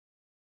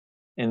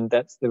 And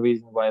that's the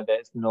reason why there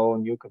is no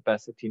new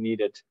capacity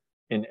needed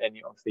in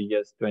any of the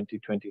years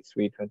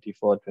 2023,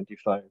 24,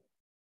 25.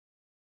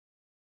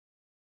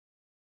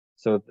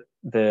 So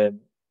the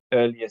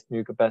earliest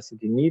new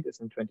capacity need is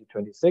in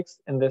 2026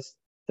 in this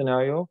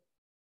scenario,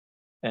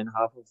 and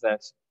half of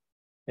that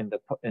in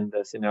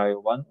the scenario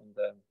 1 in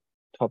the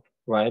top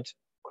right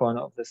corner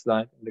of the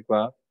slide in the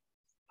graph,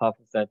 half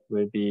of that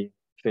will be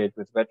filled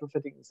with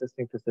retrofitting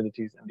existing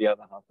facilities and the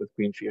other half with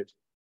greenfield.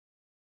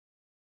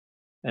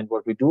 And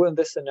what we do in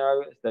this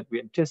scenario is that we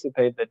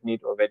anticipate that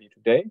need already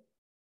today,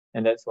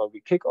 and that's why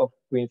we kick off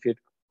greenfield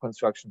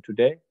construction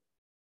today,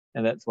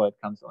 and that's why it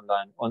comes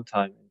online on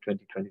time in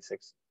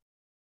 2026.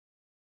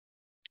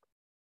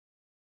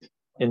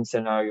 In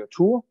scenario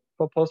 2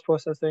 for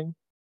post-processing,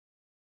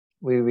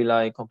 we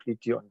rely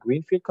completely on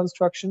greenfield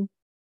construction,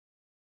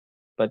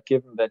 but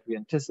given that we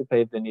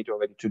anticipate the need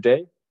already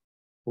today,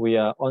 we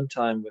are on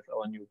time with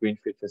our new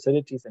greenfield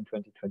facilities in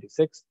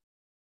 2026.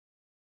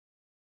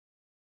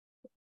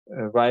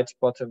 Right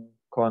bottom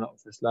corner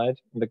of the slide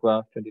in the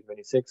graph,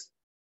 2026,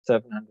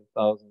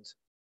 700,000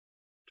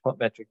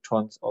 metric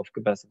tons of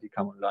capacity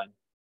come online.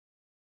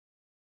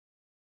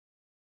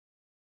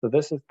 So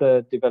this is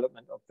the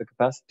development of the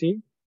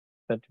capacity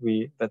that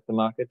the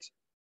market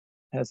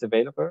has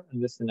available in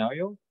this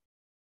scenario.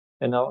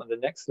 And now on the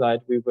next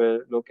slide, we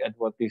will look at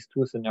what these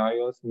two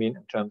scenarios mean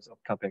in terms of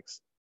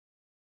CapEx.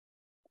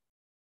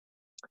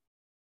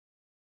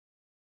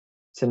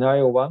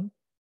 Scenario 1,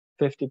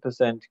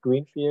 50%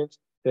 greenfield,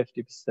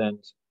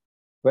 50%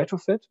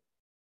 retrofit,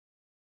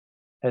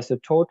 has a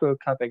total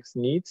CapEx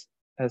need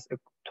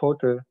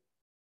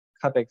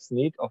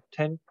of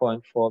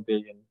 $10.4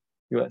 billion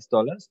US.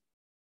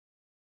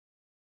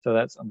 So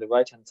that's on the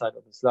right-hand side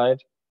of the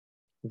slide,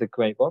 the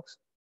gray box.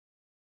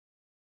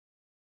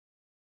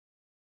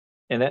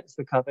 And that's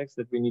the CapEx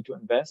that we need to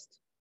invest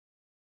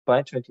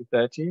by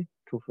 2030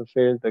 to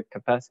fulfill the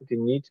capacity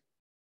need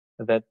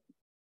that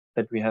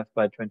we have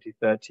by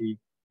 2030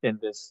 in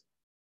this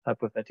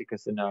hypothetical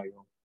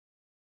scenario.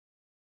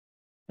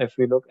 If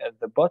we look at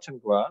the bottom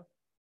graph,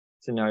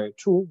 scenario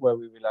 2, where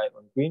we rely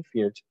on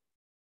greenfield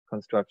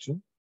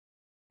construction,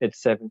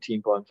 it's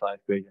 17.5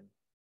 billion,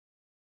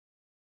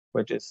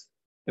 which is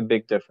a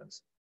big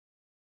difference.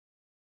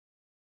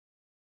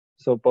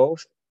 So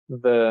both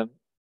the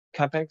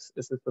CapEx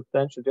is a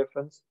substantial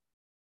difference,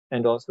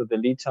 and also the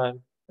lead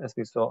time, as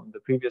we saw on the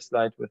previous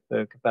slide with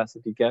the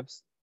capacity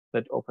gaps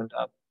that opened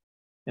up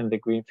in the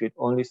greenfield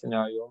only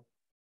scenario,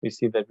 we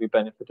see that we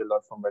benefit a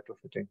lot from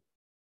retrofitting.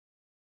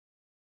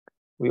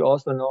 We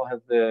also now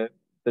have the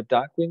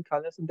dark green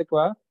colors in the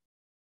graph.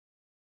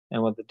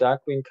 And what the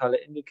dark green color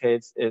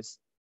indicates is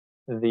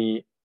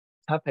the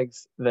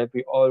CapEx that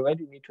we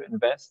already need to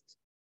invest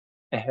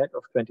ahead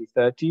of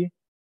 2030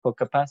 for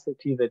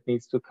capacity that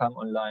needs to come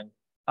online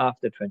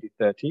after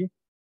 2030,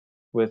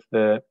 with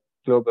the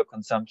global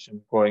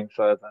consumption growing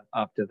further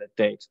after that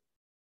date.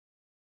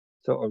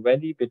 So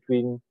already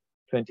between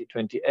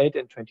 2028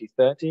 and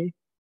 2030,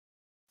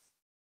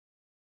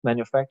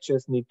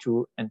 manufacturers need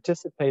to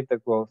anticipate the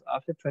growth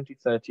after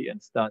 2030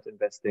 and start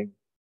investing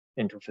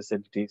into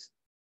facilities.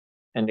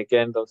 And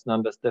again, those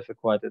numbers differ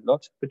quite a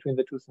lot between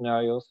the two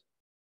scenarios.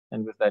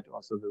 And with that,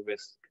 also the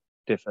risk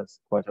differs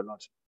quite a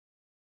lot.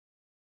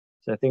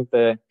 So I think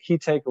the key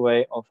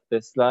takeaway of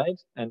this slide,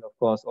 and of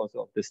course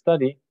also of this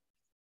study,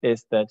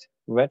 is that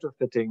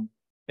retrofitting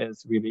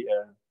is really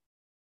a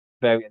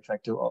very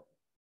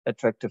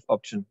attractive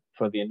option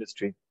for the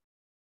industry.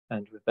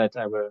 And with that,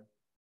 I will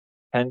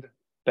hand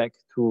back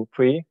to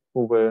Pri,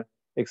 who will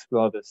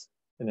explore this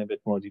in a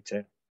bit more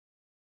detail.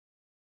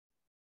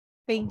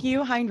 Thank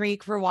you,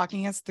 Heinrich, for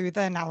walking us through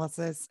the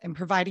analysis and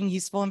providing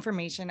useful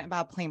information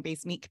about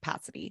plant-based meat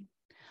capacity.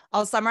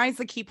 I'll summarize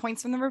the key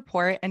points from the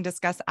report and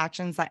discuss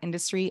actions that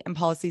industry and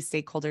policy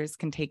stakeholders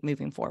can take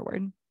moving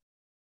forward.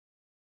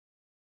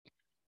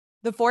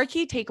 The 4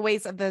 key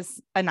takeaways of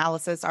this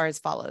analysis are as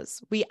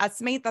follows. We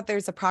estimate that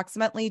there's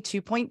approximately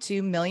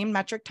 2.2 million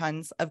metric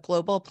tons of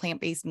global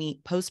plant-based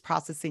meat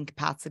post-processing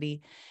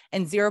capacity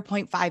and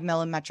 0.5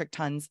 million metric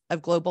tons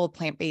of global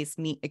plant-based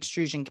meat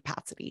extrusion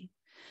capacity.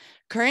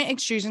 Current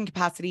extrusion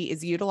capacity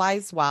is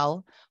utilized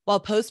well, while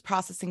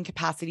post-processing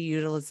capacity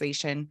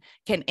utilization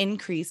can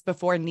increase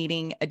before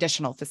needing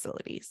additional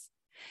facilities.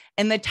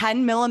 In the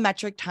 10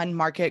 millimetric ton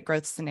market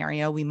growth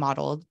scenario we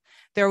modeled,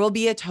 there will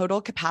be a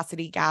total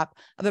capacity gap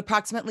of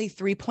approximately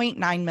 3.9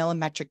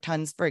 millimetric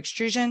tons for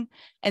extrusion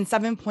and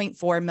 7.4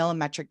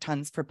 millimetric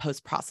tons for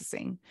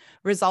post-processing,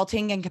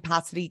 resulting in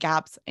capacity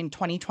gaps in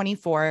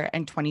 2024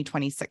 and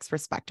 2026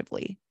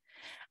 respectively.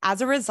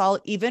 As a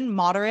result, even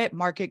moderate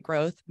market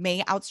growth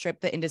may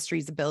outstrip the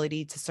industry's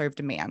ability to serve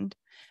demand.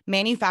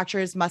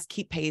 Manufacturers must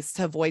keep pace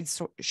to avoid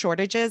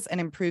shortages and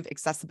improve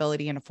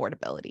accessibility and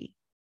affordability.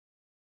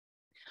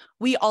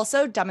 We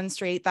also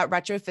demonstrate that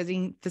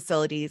retrofitting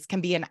facilities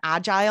can be an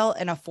agile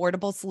and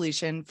affordable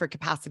solution for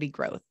capacity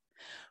growth,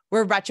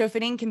 where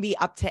retrofitting can be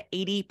up to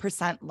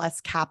 80%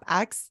 less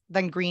CapEx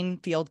than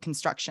greenfield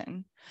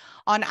construction.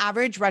 On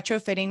average,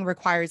 retrofitting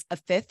requires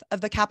 1/5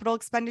 of the capital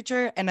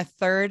expenditure and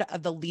 1/3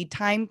 of the lead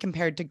time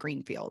compared to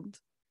greenfield.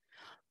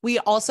 We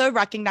also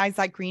recognize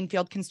that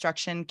greenfield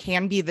construction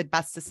can be the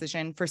best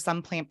decision for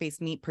some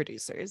plant-based meat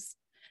producers,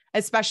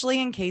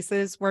 especially in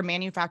cases where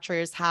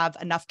manufacturers have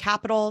enough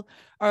capital,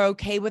 are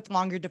okay with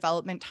longer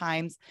development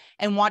times,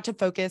 and want to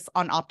focus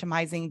on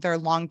optimizing their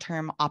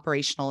long-term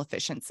operational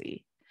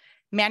efficiency.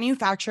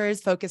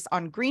 Manufacturers focused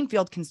on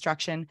greenfield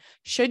construction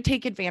should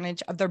take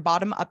advantage of their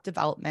bottom-up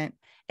development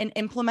and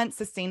implement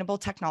sustainable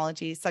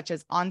technologies such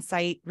as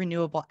on-site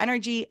renewable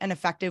energy and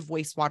effective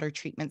wastewater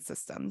treatment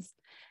systems,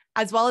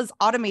 as well as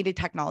automated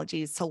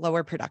technologies to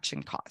lower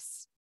production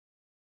costs.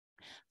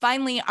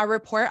 Finally, our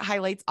report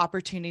highlights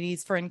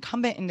opportunities for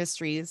incumbent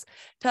industries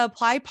to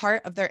apply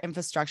part of their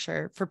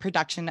infrastructure for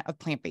production of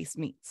plant-based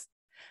meats.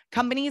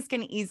 Companies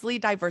can easily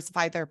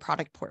diversify their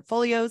product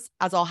portfolios,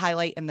 as I'll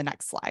highlight in the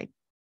next slide.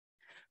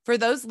 For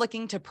those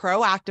looking to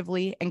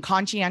proactively and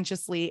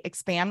conscientiously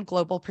expand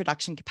global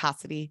production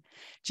capacity,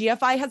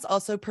 GFI has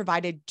also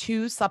provided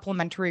 2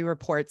 supplementary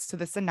reports to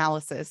this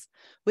analysis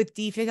with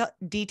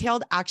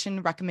detailed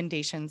action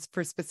recommendations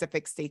for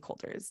specific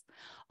stakeholders.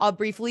 I'll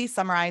briefly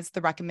summarize the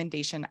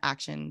recommendation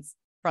actions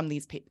from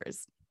these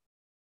papers.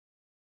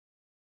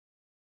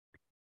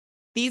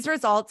 These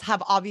results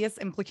have obvious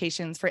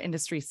implications for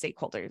industry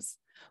stakeholders,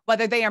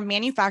 whether they are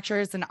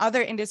manufacturers in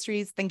other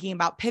industries thinking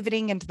about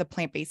pivoting into the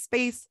plant-based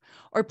space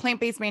or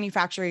plant-based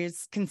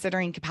manufacturers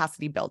considering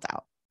capacity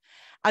build-out.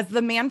 As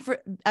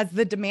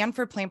the demand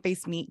for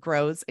plant-based meat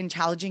grows in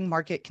challenging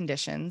market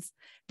conditions,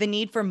 the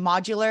need for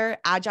modular,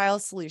 agile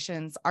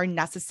solutions are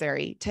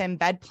necessary to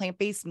embed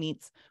plant-based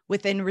meats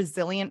within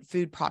resilient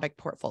food product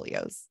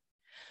portfolios.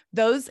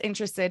 Those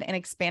interested in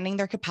expanding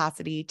their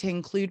capacity to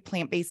include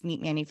plant-based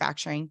meat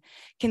manufacturing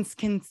can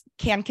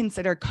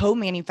consider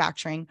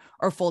co-manufacturing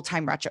or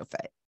full-time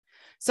retrofit.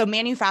 So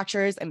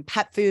manufacturers in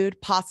pet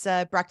food,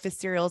 pasta, breakfast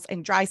cereals,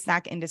 and dry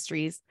snack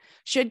industries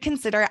should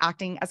consider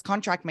acting as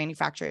contract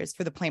manufacturers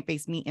for the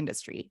plant-based meat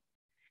industry.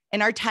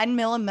 In our 10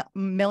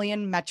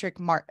 million metric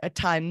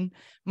ton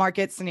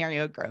market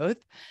scenario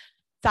growth,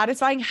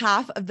 satisfying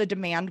half of the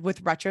demand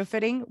with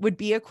retrofitting would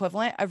be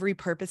equivalent of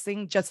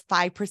repurposing just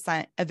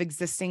 5% of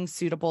existing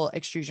suitable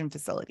extrusion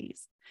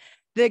facilities.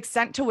 The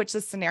extent to which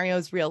this scenario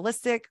is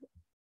realistic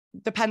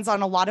depends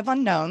on a lot of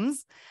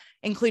unknowns,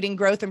 including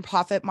growth and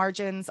profit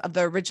margins of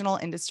the original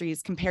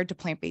industries compared to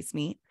plant-based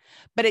meat,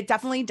 but it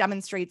definitely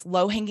demonstrates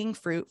low-hanging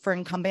fruit for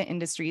incumbent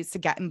industries to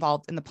get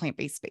involved in the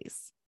plant-based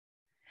space.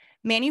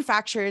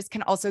 Manufacturers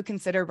can also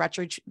consider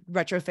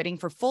retrofitting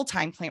for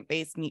full-time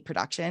plant-based meat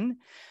production.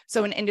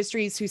 So in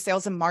industries whose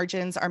sales and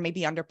margins are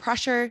maybe under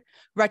pressure,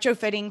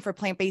 retrofitting for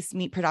plant-based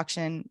meat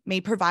production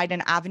may provide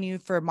an avenue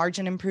for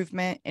margin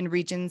improvement in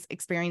regions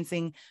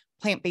experiencing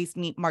plant-based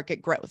meat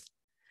market growth.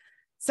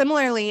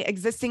 Similarly,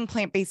 existing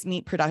plant-based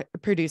meat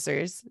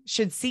producers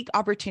should seek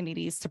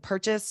opportunities to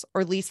purchase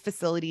or lease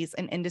facilities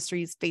in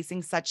industries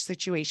facing such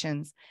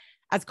situations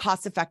as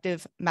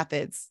cost-effective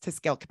methods to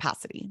scale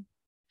capacity.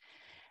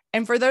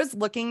 And for those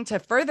looking to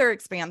further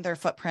expand their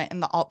footprint in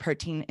the alt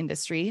protein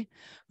industry,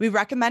 we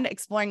recommend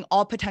exploring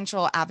all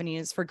potential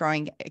avenues for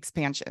growing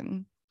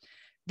expansion.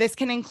 This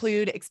can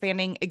include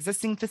expanding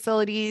existing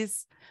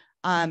facilities,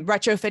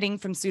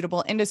 retrofitting from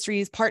suitable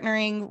industries,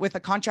 partnering with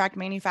a contract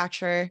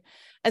manufacturer.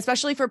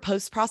 Especially for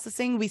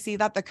post-processing, we see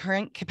that the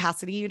current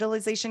capacity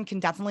utilization can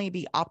definitely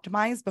be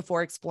optimized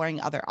before exploring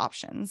other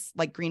options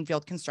like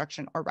greenfield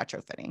construction or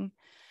retrofitting.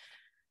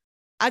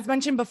 As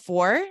mentioned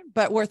before,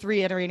 but worth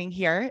reiterating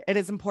here, it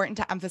is important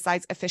to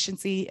emphasize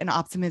efficiency and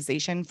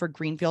optimization for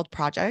greenfield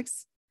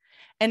projects.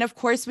 And of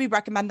course, we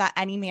recommend that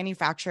any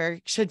manufacturer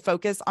should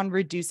focus on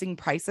reducing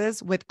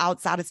prices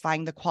without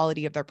satisfying the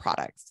quality of their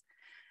products.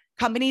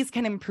 Companies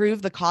can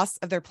improve the cost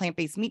of their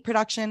plant-based meat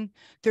production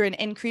through an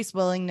increased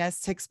willingness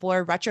to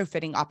explore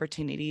retrofitting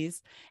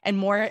opportunities and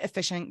more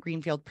efficient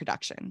greenfield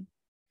production.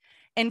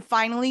 And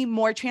finally,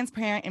 more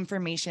transparent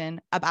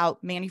information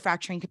about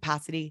manufacturing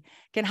capacity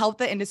can help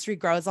the industry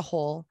grow as a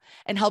whole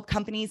and help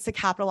companies to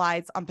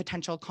capitalize on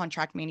potential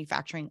contract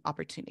manufacturing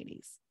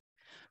opportunities.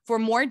 For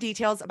more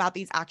details about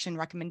these action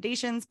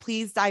recommendations,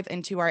 please dive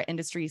into our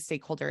industry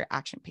stakeholder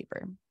action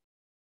paper.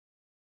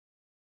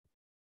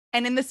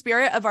 And in the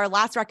spirit of our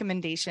last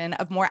recommendation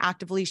of more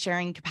actively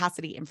sharing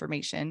capacity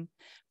information,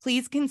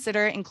 please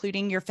consider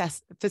including your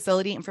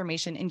facility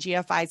information in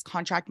GFI's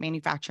contract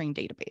manufacturing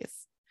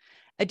database.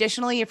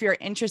 Additionally, if you're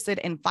interested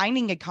in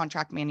finding a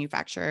contract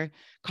manufacturer,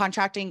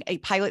 contracting a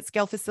pilot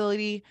scale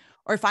facility,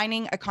 or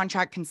finding a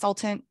contract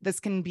consultant, this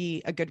can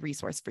be a good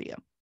resource for you.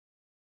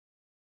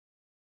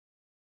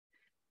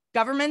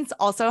 Governments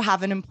also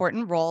have an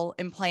important role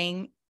in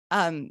playing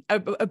an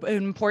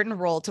important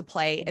role to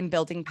play in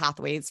building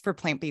pathways for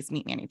plant-based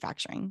meat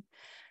manufacturing.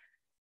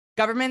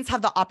 Governments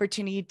have the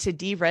opportunity to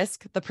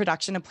de-risk the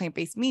production of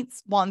plant-based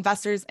meats while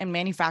investors and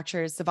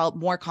manufacturers develop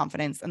more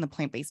confidence in the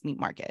plant-based meat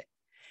market.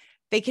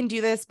 They can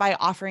do this by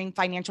offering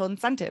financial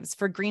incentives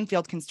for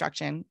greenfield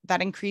construction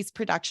that increase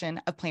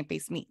production of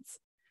plant-based meats.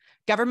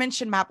 Governments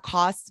should map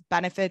costs,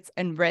 benefits,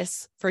 and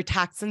risks for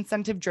tax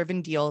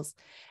incentive-driven deals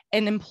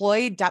and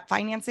employ debt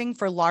financing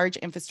for large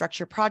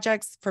infrastructure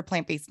projects for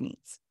plant-based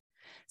meats.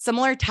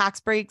 Similar tax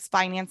breaks,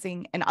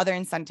 financing, and other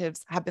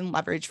incentives have been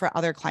leveraged for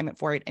other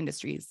climate-forward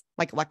industries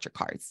like electric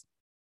cars.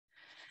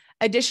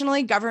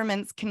 Additionally,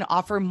 governments can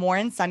offer more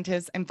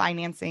incentives and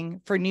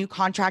financing for new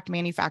contract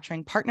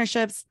manufacturing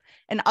partnerships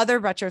and other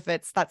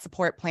retrofits that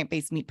support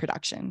plant-based meat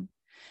production.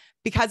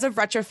 Because of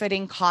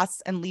retrofitting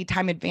costs and lead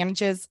time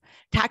advantages,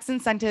 tax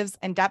incentives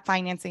and debt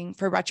financing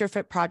for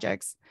retrofit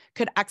projects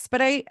could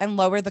expedite and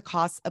lower the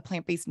cost of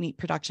plant-based meat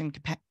production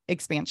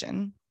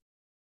expansion.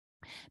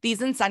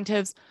 These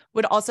incentives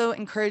would also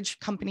encourage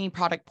company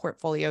product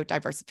portfolio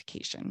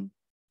diversification.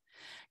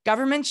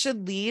 Governments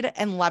should lead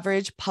and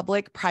leverage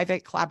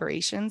public-private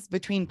collaborations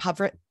between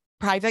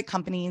private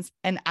companies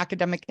and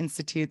academic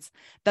institutes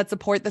that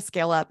support the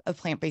scale-up of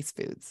plant-based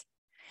foods.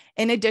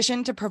 In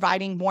addition to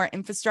providing more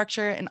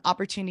infrastructure and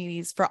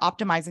opportunities for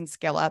optimizing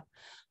scale-up,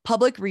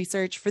 public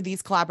research for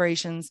these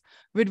collaborations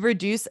would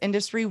reduce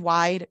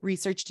industry-wide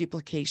research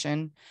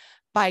duplication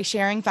by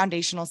sharing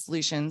foundational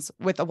solutions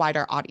with a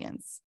wider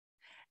audience.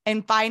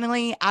 And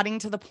finally, adding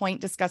to the point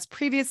discussed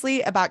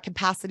previously about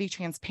capacity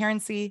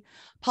transparency,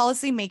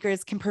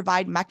 policymakers can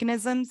provide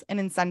mechanisms and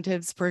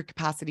incentives for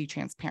capacity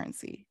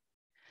transparency.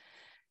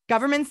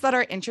 Governments that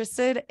are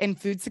interested in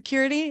food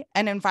security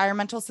and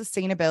environmental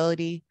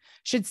sustainability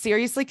should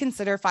seriously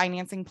consider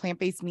financing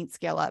plant-based meat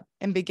scale-up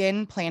and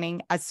begin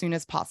planning as soon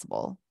as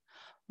possible.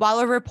 While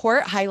a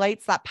report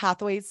highlights that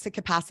pathways to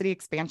capacity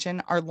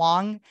expansion are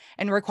long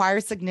and require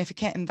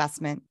significant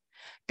investment,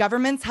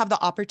 governments have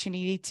the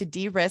opportunity to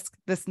de-risk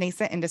this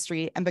nascent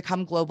industry and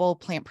become global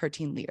plant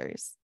protein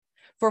leaders.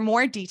 For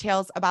more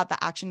details about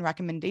the action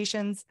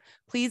recommendations,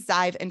 please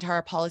dive into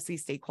our policy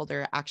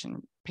stakeholder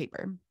action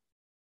paper.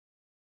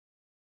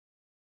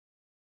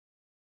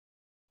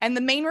 And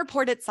the main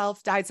report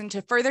itself dives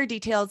into further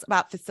details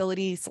about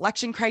facility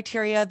selection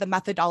criteria, the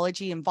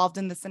methodology involved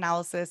in this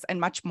analysis,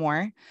 and much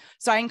more.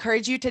 So I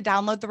encourage you to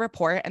download the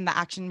report and the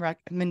action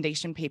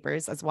recommendation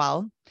papers as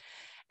well.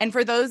 And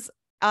for those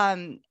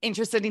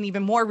interested in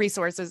even more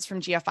resources from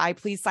GFI,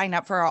 please sign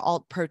up for our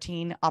alt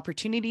protein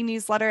opportunity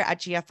newsletter at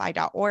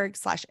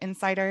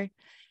gfi.org/insider.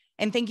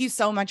 And thank you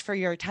so much for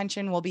your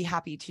attention. We'll be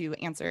happy to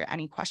answer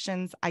any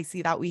questions. I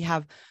see that we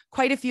have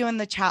quite a few in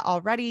the chat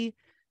already.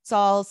 So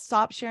I'll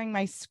stop sharing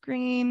my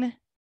screen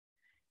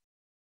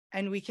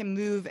and we can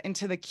move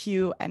into the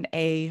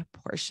Q&A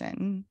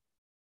portion.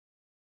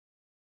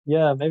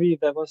 Yeah, maybe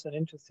there was an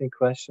interesting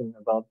question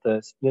about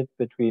the split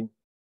between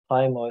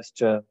high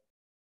moisture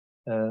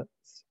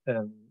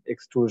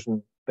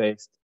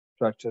extrusion-based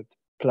structured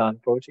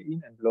plant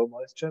protein and low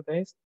moisture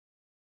based.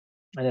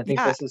 And I think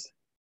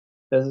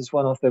this is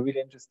one of the really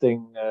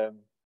interesting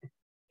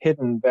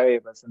hidden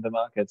variables in the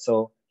market.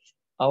 So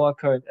our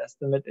current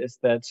estimate is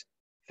that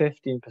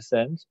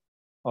 15%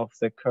 of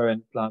the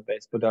current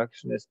plant-based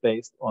production is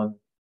based on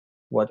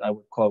what I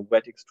would call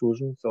wet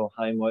extrusion, so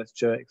high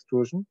moisture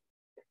extrusion,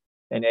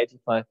 and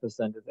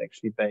 85% is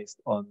actually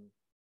based on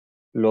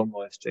low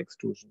moisture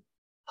extrusion.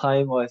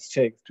 High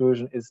moisture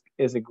extrusion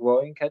is a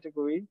growing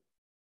category.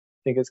 I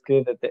think it's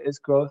clear that there is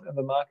growth in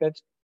the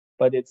market,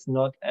 but it's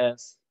not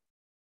as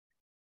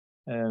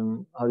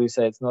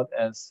it's not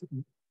as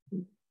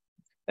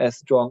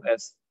strong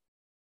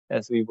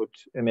as we would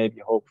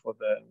maybe hope for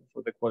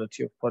the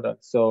quality of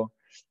products. So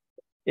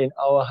in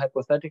our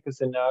hypothetical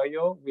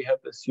scenario, we have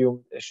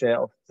assumed a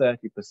share of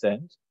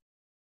 30%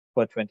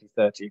 for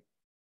 2030.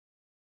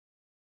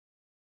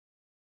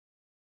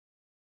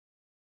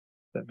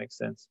 That makes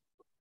sense.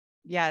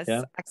 Yes,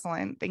 yeah.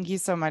 Excellent. Thank you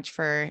so much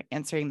for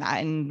answering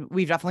that. And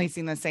we've definitely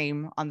seen the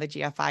same on the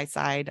GFI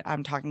side.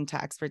 I'm talking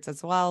to experts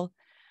as well.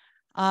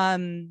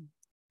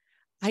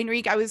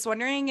 Heinrich, I was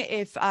wondering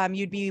if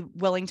you'd be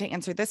willing to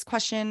answer this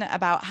question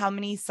about how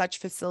many such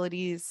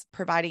facilities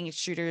providing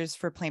extruders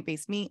for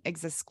plant-based meat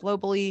exist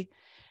globally,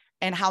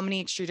 and how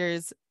many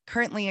extruders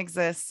currently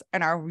exist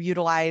and are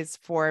utilized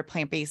for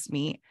plant-based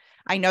meat.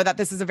 I know that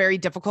this is a very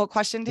difficult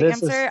question to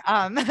answer.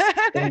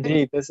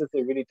 Indeed, this is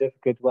a really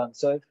difficult one.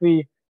 So if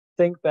we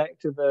think back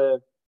to the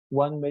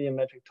 1 million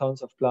metric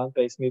tons of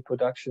plant-based meat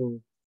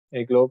production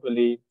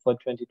globally for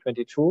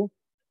 2022,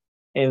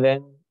 and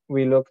then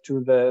we look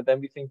to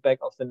then we think back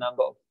of the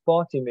number of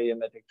 40 million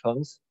metric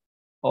tons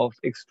of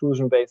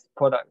extrusion-based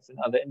products in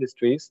other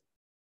industries,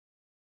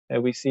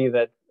 and we see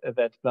that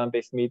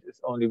plant-based meat is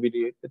only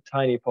really a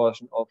tiny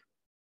portion of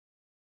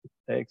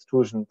the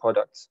extrusion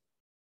products.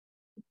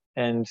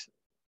 And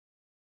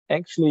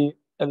actually,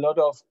 a lot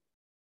of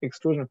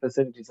extrusion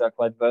facilities are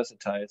quite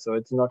versatile, so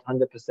it's not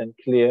 100%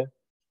 clear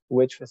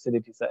which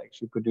facilities are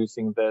actually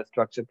producing the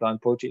structured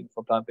plant protein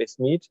for plant-based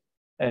meat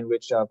and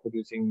which are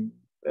producing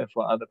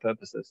for other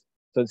purposes.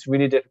 So it's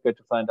really difficult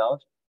to find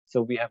out.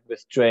 So we have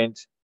restrained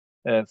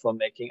from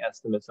making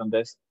estimates on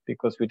this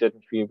because we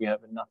didn't feel we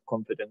have enough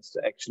confidence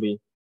to actually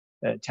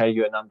tell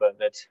you a number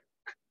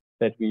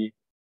that we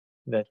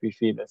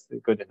feel is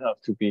good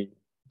enough to be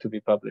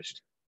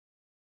published.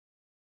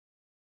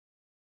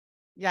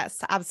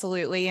 Yes,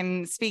 absolutely.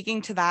 And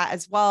speaking to that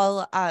as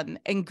well,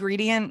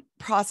 ingredient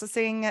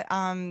processing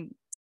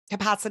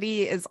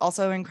capacity is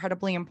also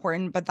incredibly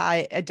important, but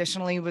that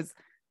additionally was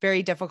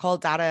very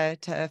difficult data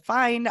to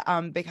find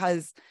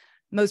because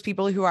most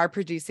people who are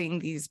producing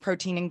these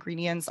protein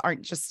ingredients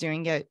aren't just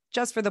doing it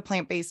just for the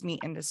plant-based meat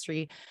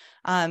industry.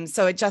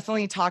 So it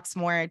definitely talks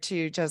more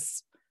to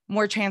just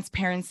more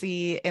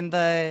transparency in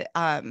the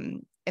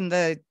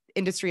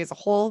industry as a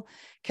whole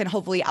can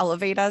hopefully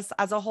elevate us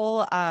as a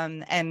whole.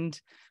 And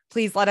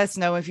please let us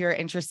know if you're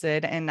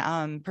interested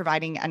in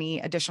providing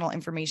any additional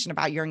information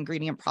about your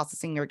ingredient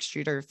processing, your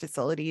extruder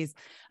facilities.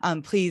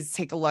 Please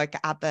take a look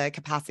at the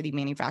capacity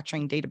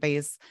manufacturing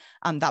database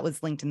that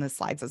was linked in the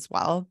slides as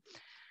well.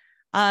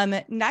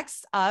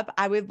 Next up,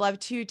 I would love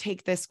to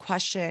take this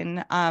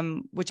question,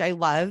 which I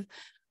love.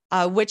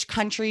 Which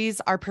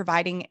countries are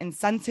providing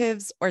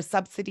incentives or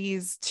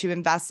subsidies to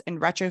invest in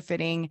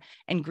retrofitting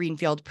and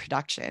greenfield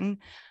production?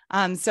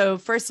 So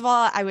first of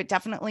all, I would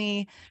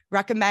definitely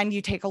recommend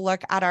you take a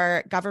look at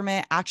our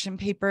government action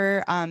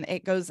paper.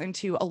 It goes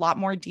into a lot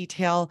more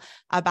detail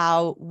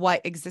about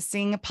what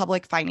existing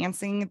public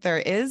financing there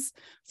is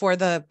for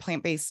the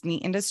plant-based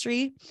meat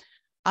industry.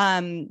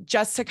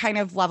 Just to kind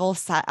of level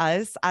set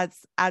us,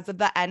 as of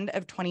the end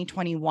of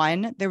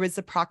 2021, there was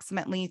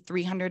approximately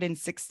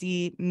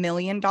 $360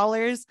 million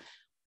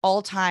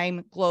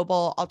all-time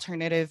global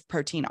alternative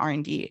protein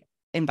R&D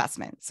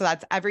investment. So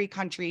that's every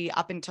country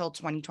up until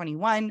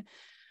 2021,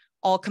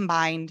 all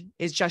combined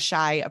is just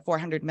shy of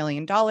 $400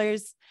 million.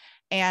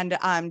 And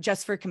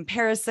just for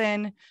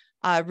comparison,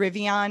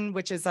 Rivian,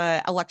 which is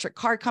an electric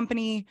car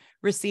company,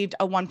 received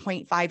a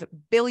 $1.5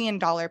 billion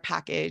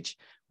package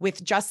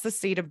with just the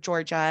state of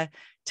Georgia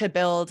to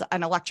build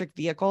an electric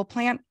vehicle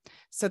plant.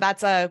 So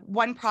that's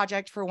one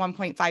project for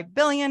 $1.5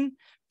 billion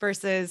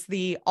versus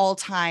the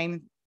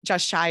all-time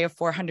just shy of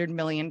 $400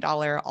 million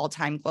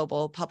all-time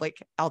global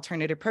public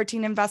alternative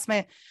protein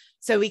investment.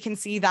 So we can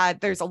see that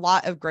there's a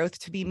lot of growth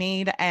to be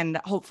made, and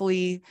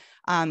hopefully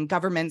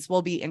governments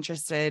will be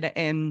interested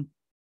in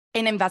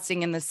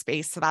investing in this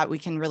space so that we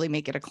can really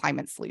make it a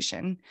climate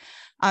solution.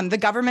 The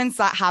governments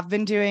that have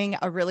been doing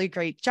a really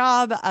great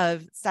job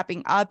of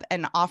stepping up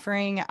and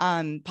offering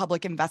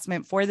public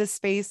investment for this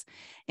space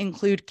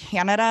include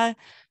Canada.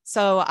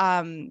 So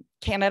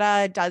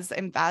Canada does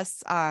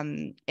invest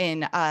in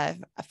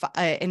an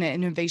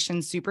innovation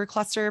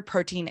supercluster,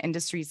 Protein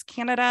Industries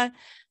Canada,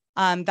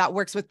 that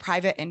works with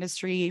private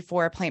industry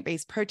for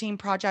plant-based protein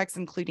projects,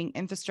 including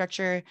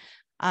infrastructure.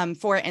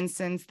 For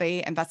instance,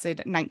 they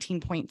invested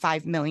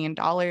 $19.5 million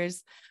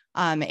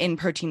in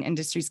Protein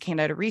Industries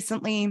Canada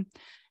recently.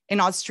 In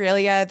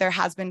Australia, there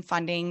has been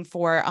funding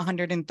for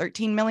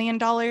 $113 million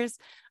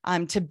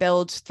to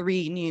build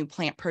 3 new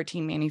plant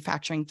protein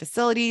manufacturing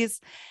facilities.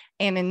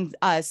 And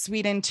in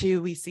Sweden,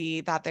 too, we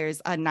see that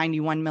there's a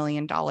 $91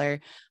 million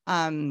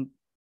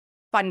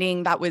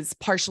funding that was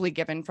partially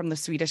given from the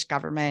Swedish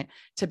government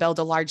to build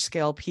a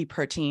large-scale pea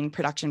protein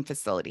production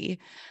facility.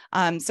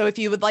 So if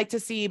you would like to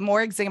see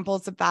more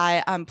examples of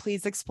that,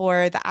 please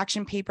explore the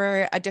action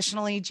paper.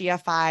 Additionally,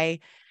 GFI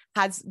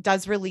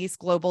does release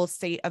global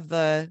state of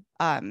the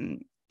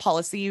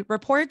policy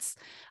reports.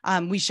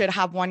 We should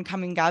have one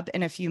coming up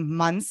in a few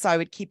months, so I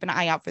would keep an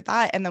eye out for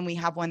that. And then we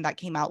have one that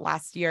came out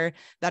last year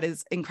that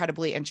is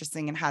incredibly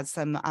interesting and has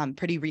some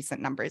pretty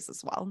recent numbers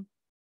as well.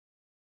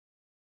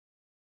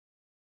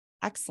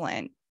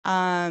 Excellent.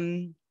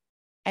 And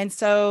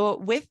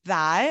so with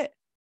that,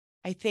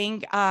 I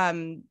think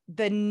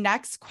the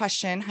next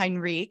question,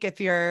 Heinrich,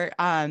 if you're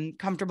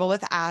comfortable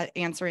with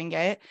answering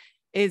it,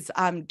 is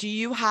do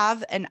you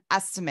have an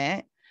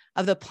estimate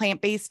of the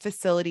plant-based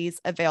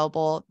facilities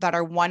available that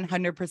are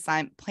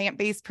 100%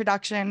 plant-based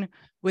production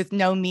with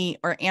no meat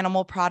or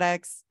animal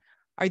products?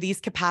 Are these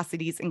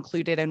capacities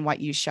included in what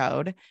you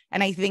showed?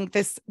 And I think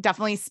this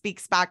definitely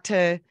speaks back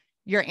to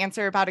your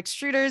answer about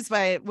extruders,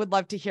 but would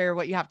love to hear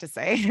what you have to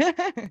say.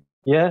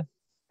 Yeah,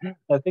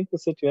 I think the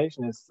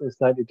situation is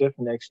slightly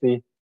different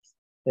actually.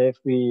 If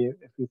we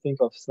think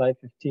of slide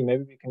 15,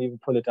 maybe we can even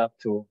pull it up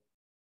to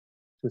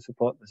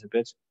support this a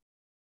bit.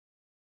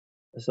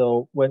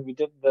 So when we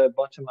did the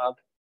bottom-up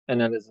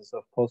analysis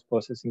of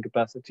post-processing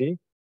capacity,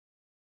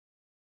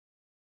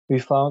 we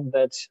found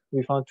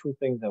 2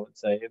 things, I would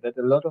say. That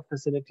a lot of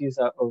facilities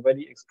are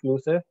already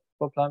exclusive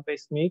for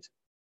plant-based meat,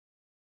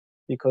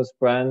 because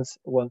brands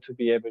want to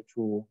be able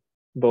to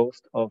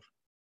boast of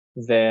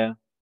their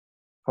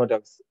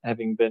products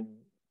having been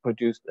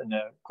produced in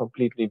a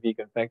completely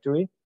vegan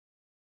factory.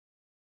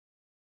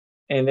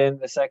 And then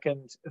the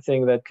second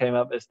thing that came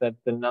up is that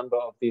the number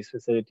of these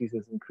facilities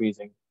is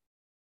increasing,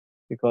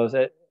 because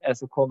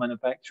as a core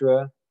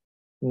manufacturer,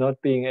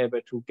 not being able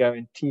to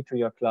guarantee to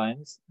your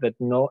clients that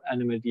no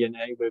animal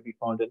DNA will be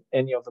found in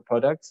any of the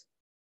products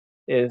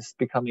is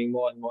becoming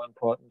more and more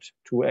important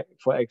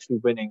for actually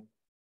winning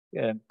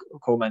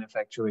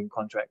co-manufacturing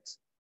contracts.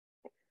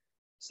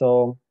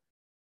 So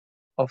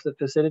of the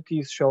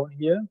facilities shown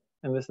here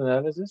in this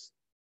analysis,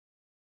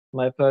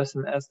 my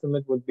personal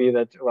estimate would be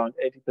that around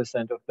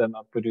 80% of them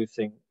are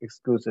producing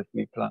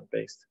exclusively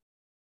plant-based,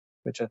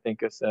 which I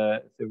think is a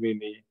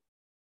really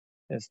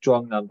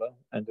strong number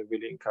and a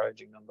really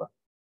encouraging number.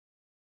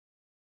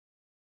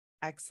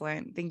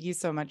 Excellent. Thank you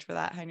so much for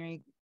that,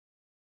 Heinrich.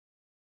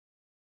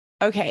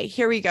 Okay,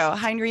 here we go.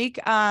 Heinrich,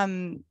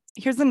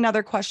 here's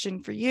another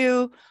question for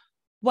you.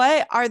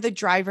 What are the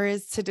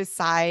drivers to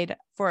decide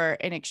for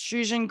an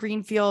extrusion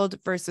greenfield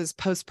versus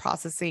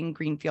post-processing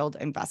greenfield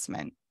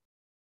investment?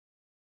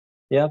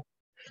 Yeah,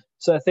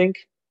 so I think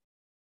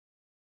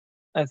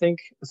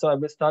so. I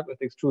will start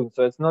with extrusion.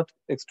 So it's not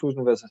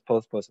extrusion versus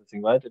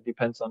post-processing, right? It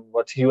depends on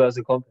what you as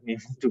a company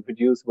want to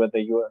produce, whether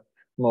you are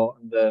more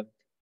on the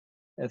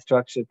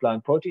structured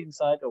plant protein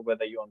side or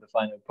whether you're on the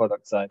final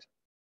product side.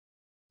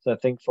 So I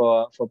think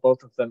for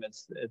both of them,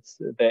 it's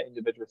their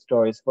individual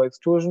stories. For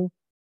extrusion,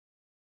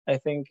 I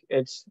think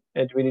it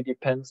really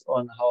depends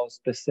on how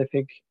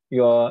specific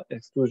your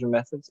extrusion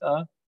methods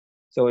are.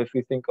 So if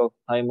we think of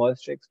high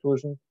moisture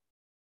extrusion,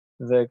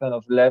 the kind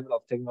of level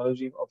of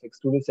technology of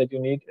extruders that you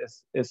need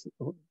is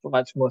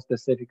much more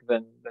specific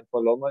than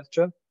for low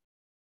moisture.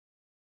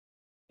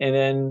 And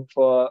then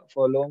for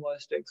low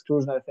moisture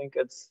extrusion, I think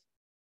it's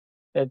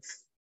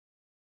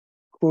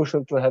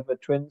crucial to have a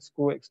twin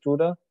screw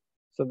extruder.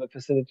 So the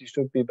facility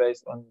should be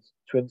based on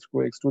twin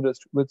screw extruders,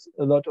 which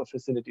a lot of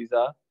facilities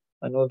are.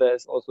 I know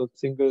there's also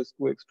single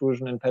screw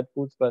extrusion in pet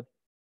foods, but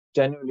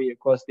generally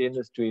across the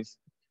industries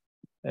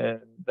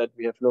that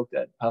we have looked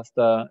at,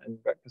 pasta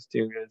and breakfast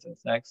cereals and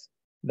snacks,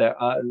 there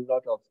are a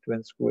lot of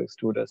twin screw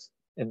extruders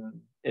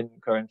in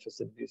current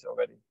facilities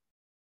already.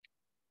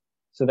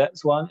 So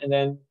that's one. And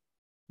then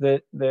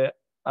the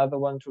other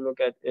one to look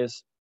at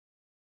is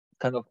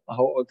kind of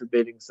how old the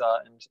buildings are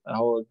and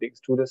how old the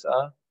extruders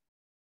are,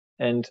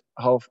 and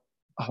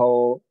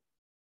how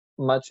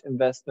much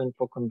investment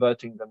for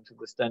converting them to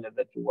the standard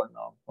that you want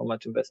now, how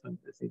much investment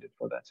is needed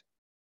for that.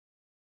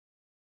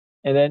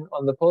 And then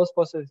on the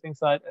post-processing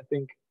side, I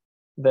think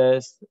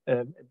there's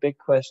a big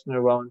question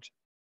around,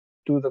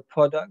 do the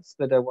products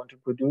that I want to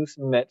produce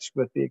match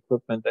with the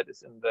equipment that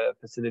is in the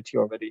facility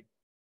already?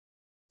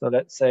 So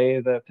let's say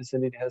the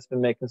facility has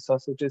been making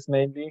sausages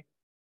mainly,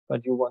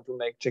 but you want to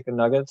make chicken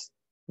nuggets,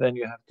 then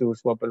you have to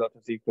swap a lot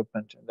of the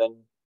equipment. And then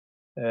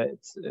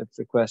it's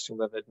a question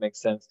whether it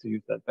makes sense to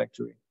use that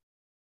factory.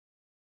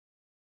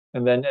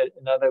 And then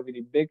another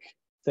really big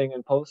thing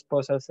in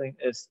post-processing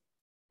is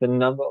the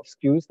number of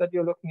SKUs that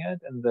you're looking at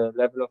and the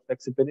level of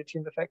flexibility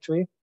in the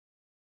factory.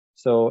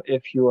 So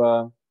if you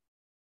are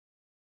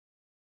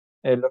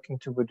looking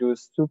to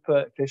produce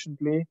super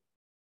efficiently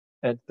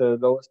at the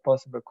lowest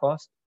possible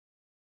cost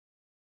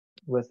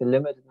with a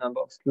limited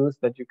number of SKUs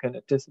that you can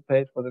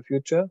anticipate for the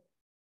future,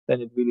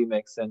 then it really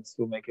makes sense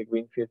to make a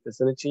greenfield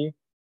facility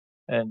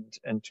and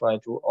try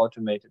to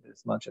automate it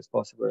as much as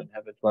possible and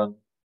have it run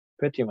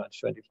pretty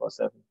much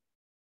 24/7.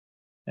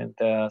 And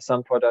there are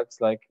some products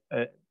like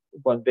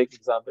one big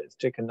example is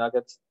chicken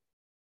nuggets.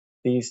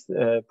 These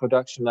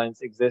production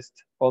lines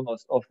exist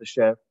almost off the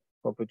shelf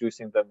for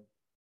producing them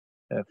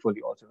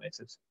fully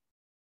automated.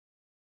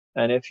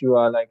 And if you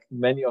are like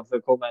many of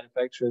the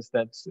co-manufacturers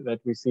that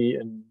we see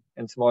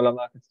in smaller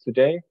markets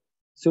today,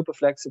 super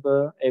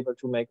flexible, able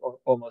to make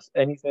almost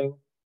anything,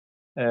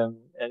 and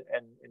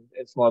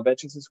in small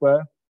batches as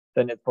well,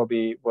 then it's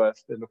probably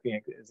worth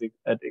looking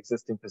at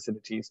existing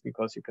facilities,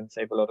 because you can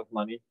save a lot of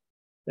money,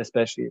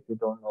 especially if you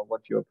don't know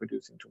what you're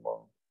producing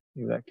tomorrow.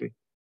 Exactly.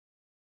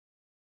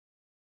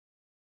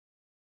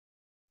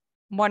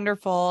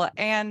 Wonderful.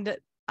 And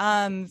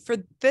for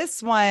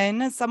this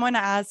one, someone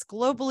asked,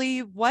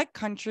 globally, what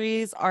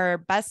countries are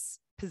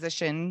best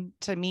positioned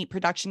to meet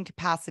production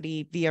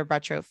capacity via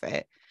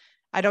retrofit?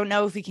 I don't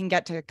know if we can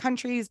get to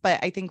countries,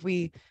 but I think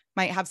we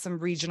might have some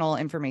regional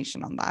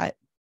information on that.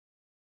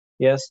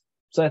 Yes.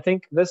 So I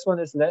think this one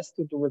is less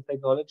to do with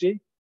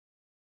technology,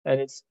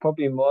 and it's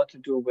probably more to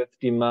do with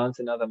demands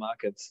in other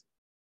markets.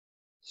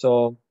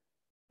 So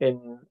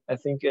I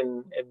think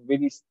in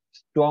really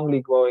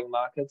strongly growing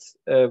markets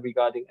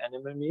regarding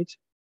animal meat,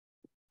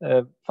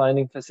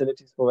 finding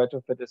facilities for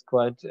retrofit is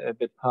quite a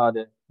bit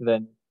harder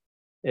than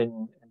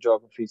in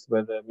geographies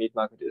where the meat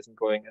market isn't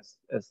growing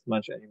as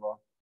much anymore.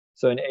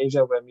 So in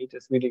Asia, where meat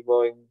is really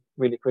growing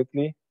really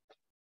quickly,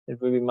 it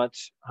will be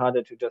much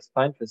harder to just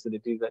find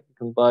facilities that you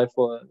can buy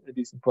for a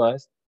decent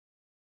price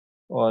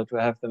or to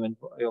have them in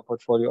your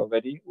portfolio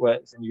already.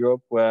 Whereas in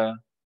Europe, where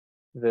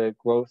the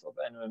growth of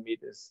animal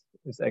meat is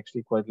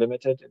actually quite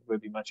limited, it will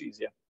be much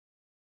easier.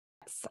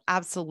 Yes,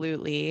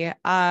 absolutely.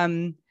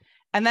 And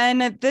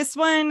then this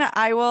one,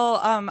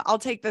 I'll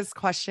take this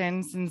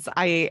question since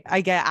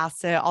I get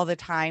asked it all the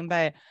time,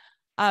 but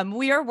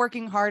we are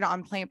working hard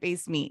on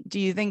plant-based meat. Do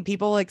you think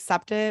people will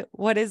accept it?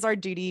 What is our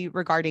duty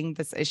regarding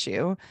this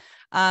issue?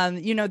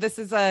 This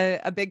is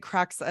a big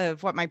crux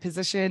of what my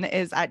position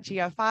is at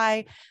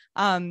GFI.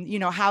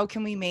 How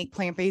can we make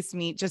plant-based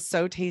meat just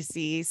so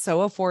tasty, so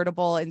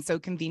affordable, and so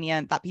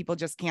convenient that people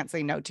just can't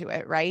say no to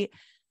it, right?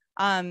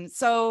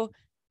 So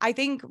I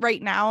think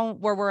right now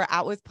where we're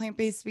at with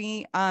plant-based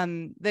meat,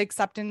 the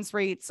acceptance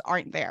rates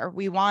aren't there.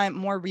 We want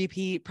more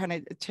repeat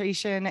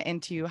penetration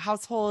into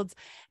households.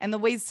 And the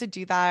ways to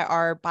do that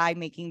are by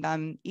making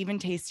them even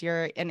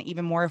tastier and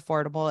even more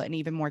affordable and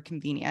even more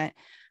convenient.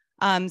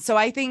 So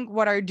I think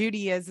what our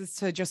duty is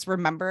to just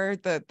remember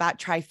that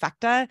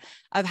trifecta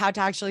of how to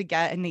actually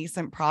get a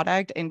nascent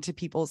product into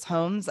people's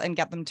homes and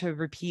get them to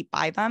repeat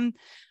buy them.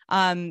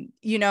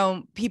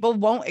 People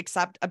won't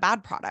accept a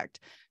bad product.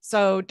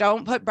 So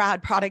don't put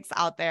bad products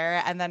out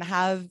there and then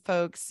have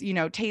folks,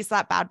 taste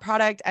that bad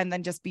product and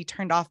then just be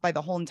turned off by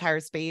the whole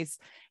entire space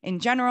in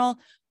general.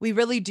 We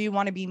really do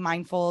want to be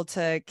mindful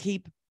to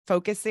keep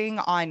focusing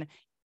on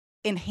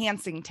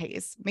enhancing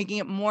taste, making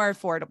it more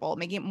affordable,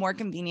 making it more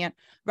convenient,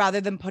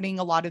 rather than putting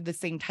a lot of the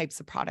same types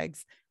of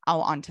products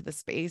out onto the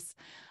space.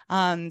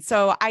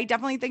 So I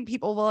definitely think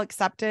people will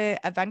accept it.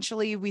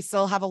 Eventually, we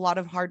still have a lot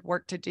of hard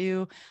work to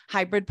do.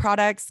 Hybrid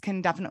products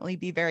can definitely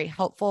be very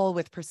helpful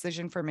with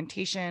precision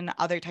fermentation,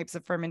 other types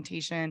of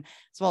fermentation,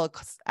 as well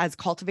as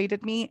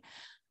cultivated meat.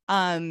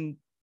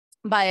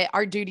 But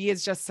our duty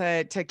is just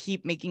to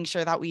keep making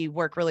sure that we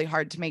work really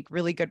hard to make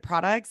really good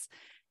products.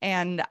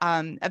 And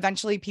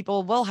eventually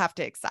people will have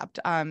to accept.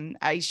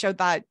 I showed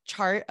that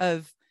chart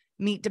of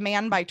meat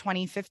demand by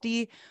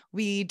 2050.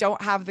 We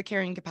don't have the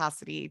carrying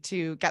capacity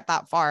to get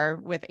that far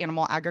with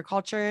animal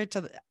agriculture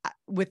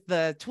with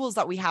the tools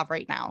that we have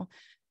right now.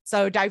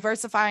 So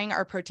diversifying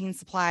our protein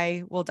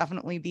supply will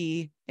definitely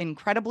be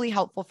incredibly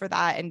helpful for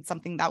that and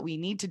something that we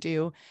need to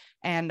do.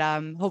 And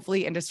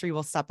hopefully industry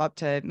will step up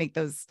to make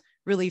those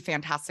really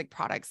fantastic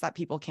products that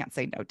people can't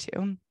say no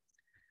to.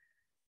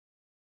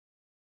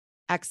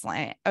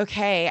 Excellent.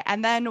 Okay.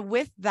 And then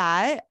with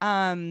that,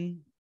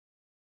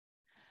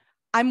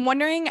 I'm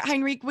wondering,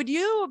 Heinrich, would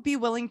you be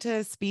willing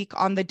to speak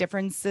on the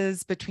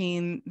differences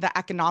between the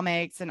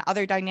economics and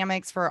other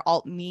dynamics for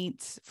alt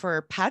meat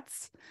for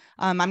pets?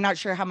 I'm not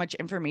sure how much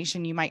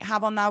information you might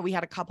have on that. We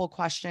had a couple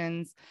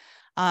questions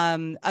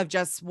of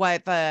just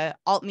what the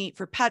alt meat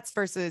for pets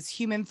versus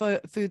human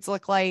foods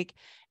look like,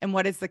 and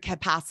what is the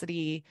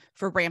capacity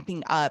for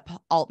ramping up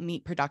alt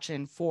meat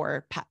production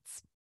for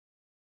pets?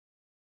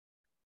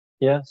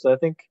 Yeah, so I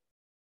think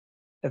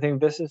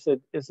this is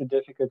a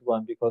difficult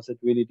one, because it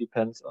really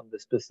depends on the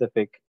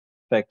specific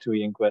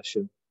factory in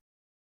question.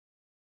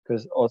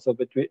 Because also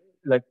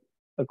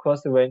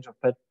across the range of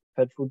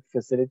pet food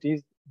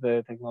facilities,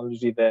 the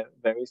technology there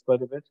varies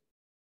quite a bit.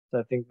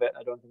 So I think that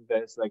I don't think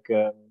there's like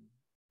a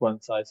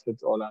one size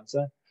fits all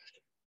answer.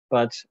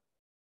 But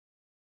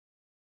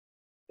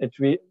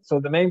so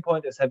the main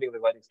point is having the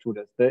right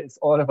extruders. It's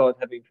all about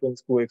having twin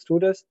screw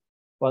extruders.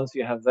 Once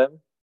you have them,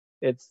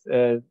 it's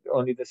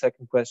only the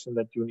second question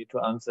that you need to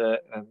answer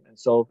and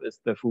solve is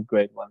the food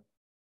grade one.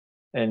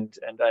 And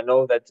I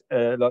know that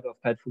a lot of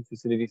pet food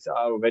facilities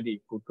are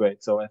already food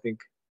grade. So I think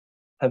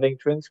having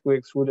twin screw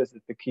extruders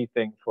is the key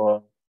thing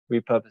for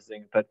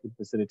repurposing a pet food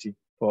facility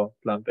for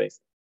plant-based.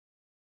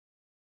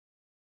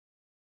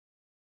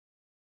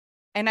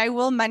 And I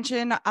will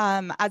mention,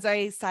 as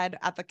I said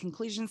at the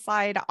conclusion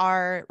slide,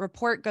 our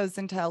report goes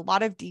into a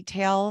lot of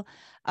detail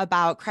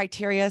about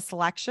criteria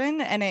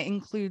selection, and it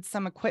includes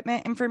some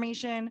equipment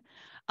information.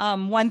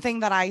 One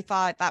thing that I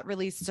thought that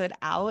really stood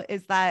out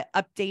is that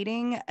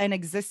updating an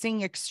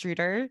existing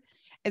extruder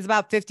is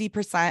about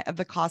 50% of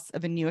the cost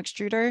of a new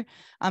extruder.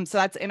 So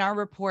that's in our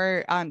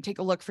report. Take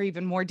a look for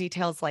even more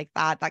details like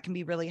that. That can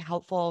be really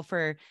helpful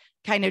for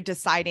kind of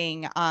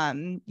deciding,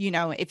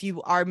 if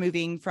you are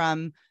moving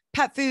from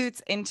pet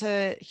foods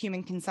into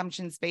human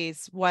consumption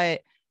space,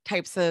 what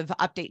types of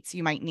updates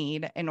you might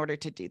need in order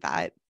to do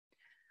that.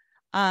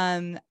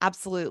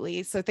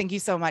 Absolutely. So thank you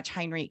so much,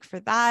 Heinrich, for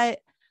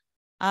that.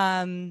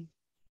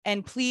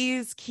 And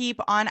please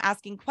keep on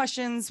asking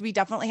questions. We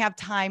definitely have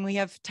time. We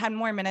have 10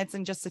 more minutes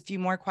and just a few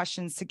more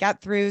questions to get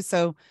through.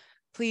 So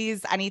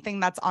please, anything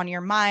that's on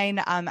your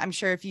mind. I'm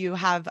sure if you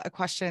have a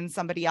question,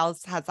 somebody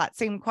else has that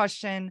same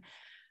question.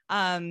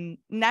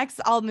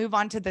 Next, I'll move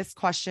on to this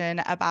question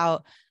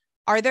about,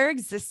 are there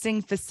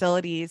existing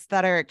facilities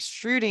that are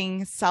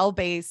extruding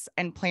cell-based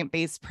and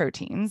plant-based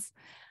proteins?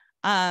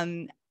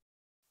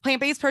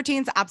 Plant-based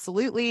proteins,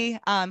 absolutely.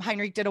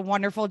 Heinrich did a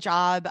wonderful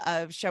job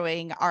of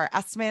showing our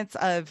estimates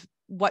of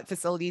what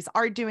facilities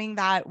are doing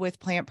that with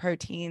plant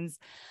proteins.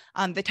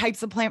 The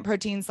types of plant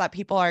proteins that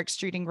people are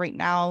extruding right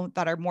now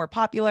that are more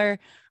popular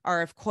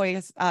are, of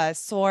course,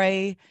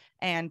 soy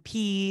and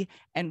pea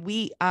and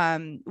wheat.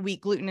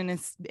 Wheat gluten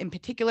in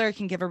particular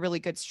can give a really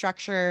good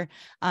structure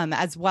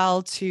as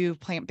well to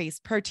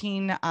plant-based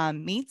protein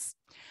meats.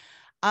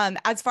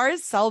 As far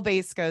as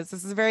cell-based goes,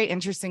 this is a very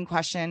interesting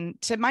question.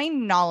 To my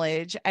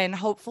knowledge, and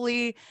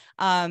hopefully,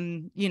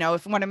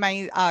 if one of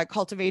my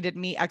cultivated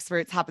meat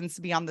experts happens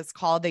to be on this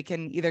call, they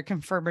can either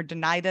confirm or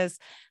deny this.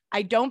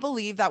 I don't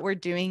believe that we're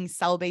doing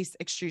cell-based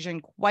extrusion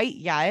quite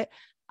yet.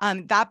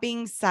 That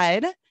being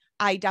said,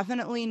 I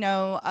definitely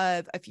know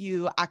of a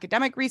few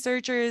academic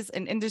researchers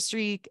and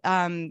industry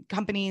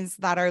companies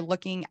that are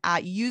looking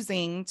at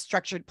using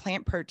structured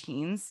plant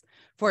proteins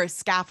for a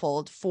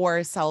scaffold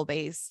for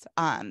cell-based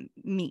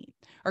meat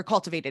or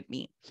cultivated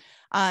meat.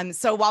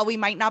 So while we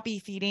might not be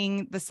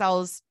feeding the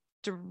cells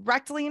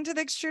directly into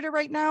the extruder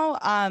right now,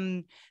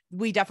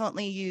 we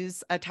definitely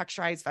use a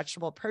texturized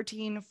vegetable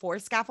protein for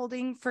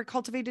scaffolding for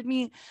cultivated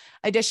meat.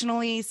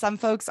 Additionally, some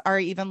folks are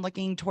even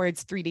looking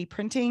towards 3D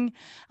printing,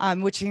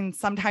 which can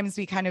sometimes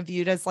be kind of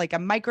viewed as like a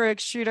micro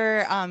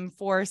extruder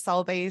for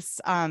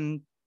cell-based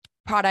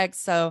products.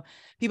 So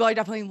people are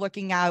definitely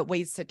looking at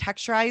ways to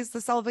texturize the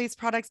cell-based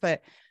products,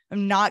 but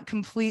I'm not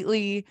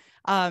completely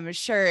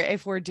sure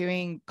if we're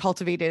doing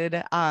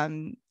cultivated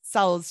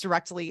cells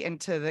directly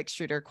into the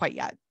extruder quite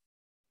yet.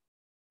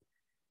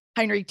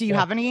 Heinrich, do you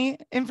have any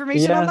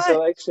information on that?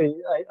 So actually,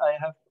 I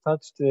have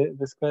touched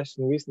this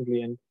question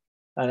recently, and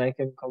I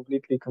can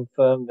completely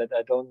confirm that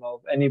I don't know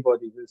of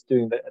anybody who's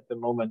doing that at the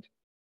moment.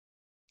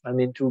 I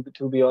mean,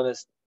 to be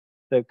honest,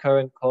 the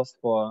current cost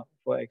for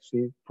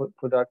actually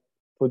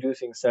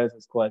producing cells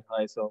is quite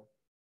high, so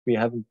we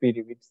haven't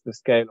really reached the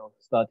scale of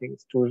starting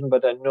extrusion.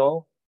 But I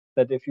know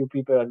that a few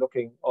people are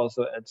looking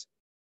also at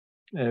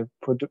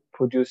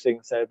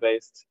producing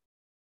cell-based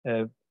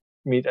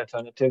meat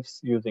alternatives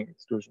using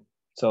extrusion.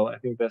 So I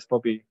think there's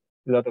probably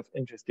a lot of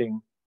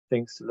interesting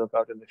things to look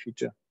out in the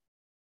future.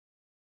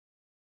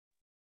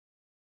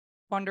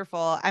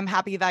 Wonderful. I'm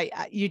happy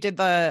that you did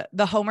the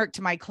homework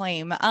to my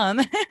claim.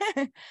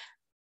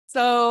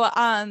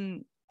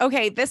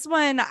 Okay, this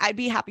one I'd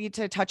be happy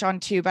to touch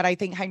on too, but I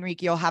think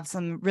Heinrich, you'll have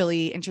some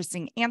really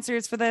interesting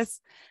answers for this.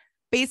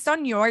 Based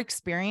on your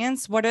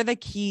experience, what are the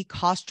key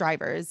cost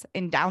drivers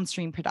in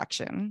downstream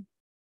production?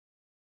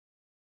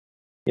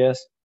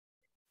 Yes.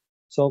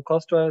 So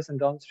cost drivers in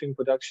downstream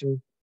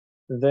production,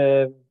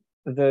 the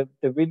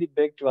really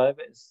big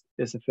driver is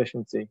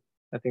efficiency.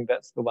 I think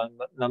that's the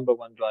number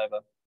one driver.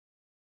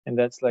 And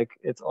that's like,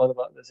 it's all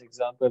about this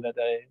example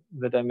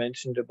that I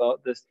mentioned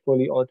about this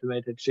fully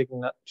automated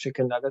chicken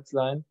nuggets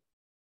line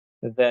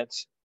that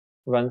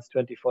runs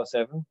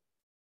 24/7.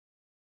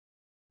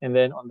 And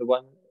then on the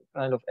one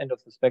kind of end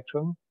of the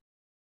spectrum,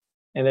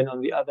 and then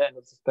on the other end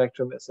of the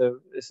spectrum is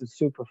a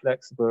super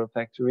flexible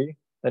factory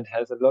that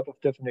has a lot of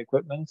different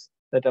equipments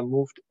that are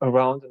moved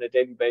around on a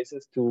daily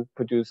basis to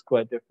produce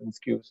quite different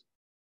SKUs.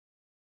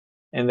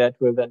 And that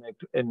will then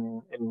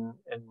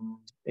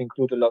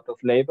include a lot of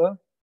labor,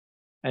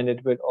 and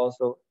it will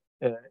also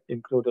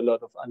include a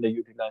lot of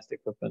underutilized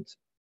equipment.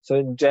 So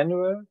in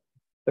general,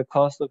 the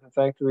cost of a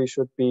factory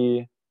should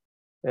be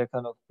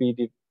kind of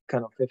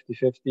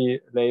 50-50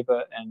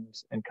 labor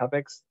and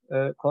capex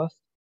cost.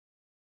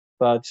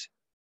 But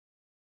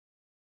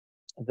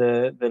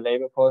the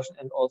labor portion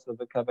and also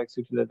the capex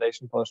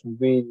utilization portion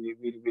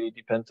really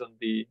depends on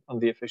the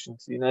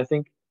efficiency. And I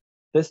think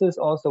this is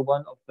also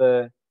one of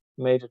the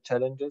major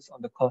challenges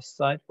on the cost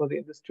side for the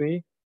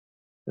industry,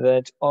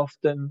 that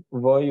often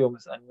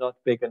volumes are not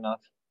big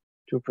enough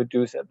to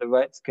produce at the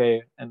right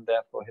scale and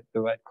therefore hit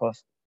the right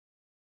cost.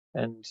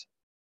 And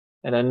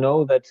And I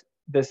know that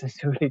this is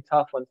a really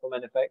tough one for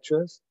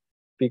manufacturers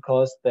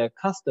because their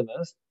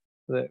customers,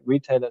 the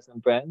retailers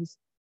and brands,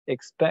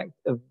 expect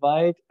a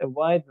wide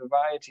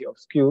variety of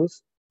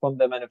SKUs from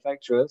their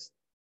manufacturers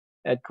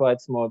at quite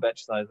small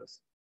batch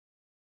sizes.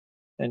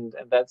 And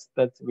that's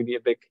really a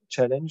big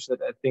challenge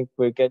that I think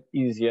will get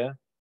easier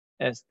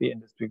as the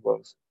industry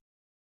grows.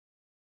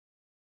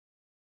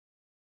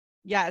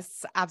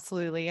 Yes,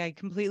 absolutely. I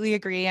completely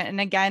agree. And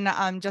again,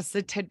 just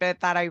a tidbit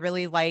that I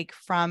really like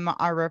from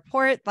our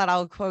report that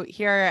I'll quote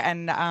here,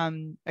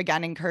 and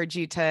again, encourage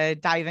you to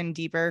dive in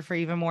deeper for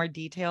even more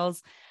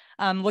details.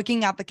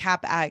 Looking at the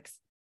CapEx,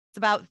 it's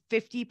about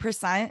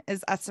 50%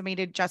 is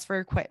estimated just for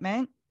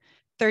equipment,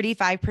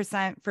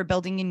 35% for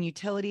building and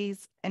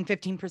utilities, and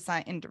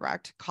 15% in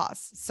direct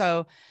costs.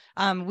 So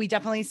we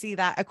definitely see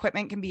that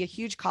equipment can be a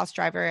huge cost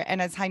driver.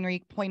 And as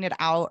Heinrich pointed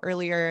out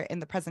earlier in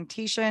the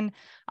presentation,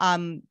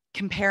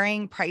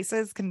 comparing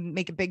prices can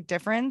make a big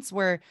difference,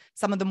 where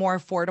some of the more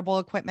affordable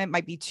equipment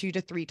might be 2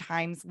 to 3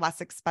 times less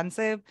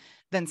expensive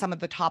than some of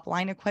the top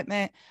line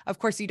equipment. Of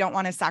course, you don't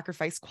want to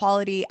sacrifice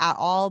quality at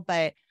all,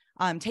 but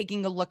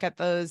taking a look at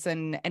those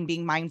and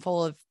being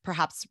mindful of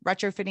perhaps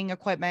retrofitting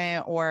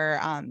equipment or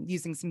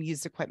using some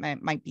used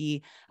equipment might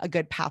be a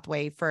good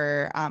pathway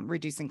for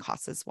reducing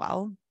costs as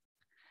well.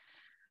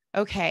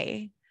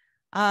 Okay,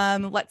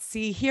 let's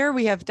see here.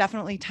 We have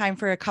definitely time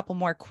for a couple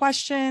more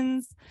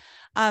questions.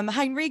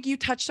 Heinrich, you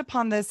touched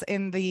upon this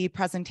in the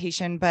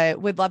presentation,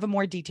 but would love a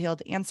more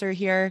detailed answer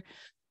here.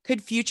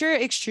 Could future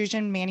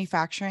extrusion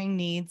manufacturing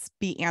needs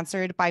be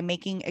answered by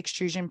making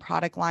extrusion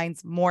product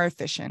lines more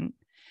efficient?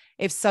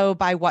 If so,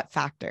 by what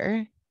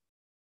factor?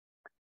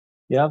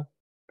 Yeah,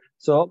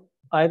 so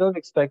I don't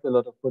expect a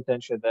lot of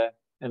potential there.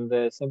 And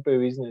the simple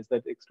reason is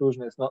that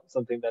extrusion is not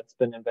something that's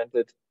been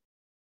invented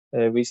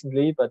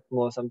recently, but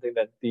more something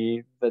that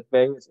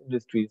various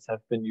industries have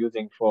been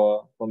using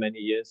for many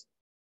years.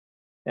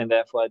 And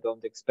therefore, I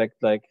don't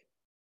expect like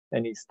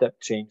any step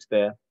change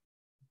there.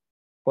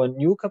 For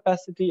new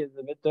capacity, it's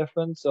a bit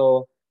different.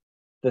 So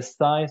the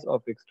size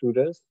of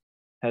extruders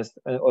has,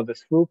 or the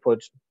throughput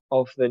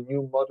of the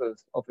new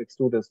models of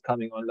extruders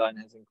coming online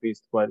has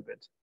increased quite a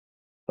bit.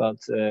 But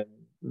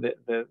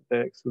the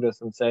extruders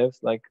themselves,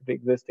 like the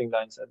existing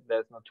lines,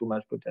 there's not too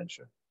much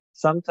potential.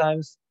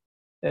 Sometimes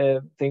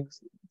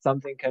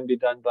something can be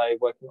done by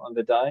working on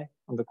the die,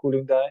 on the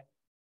cooling die,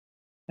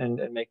 and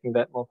making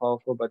that more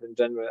powerful. But in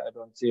general, I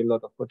don't see a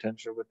lot of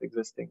potential with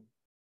existing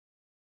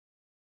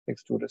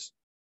extruders.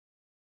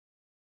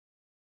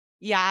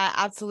 Yeah,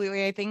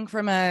 absolutely. I think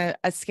from a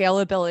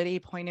scalability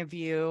point of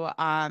view,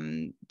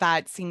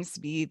 that seems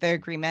to be the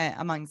agreement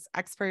amongst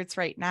experts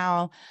right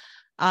now.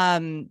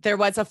 There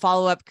was a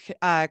follow-up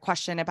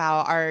question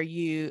about,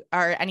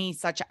 are any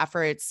such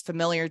efforts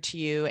familiar to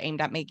you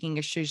aimed at making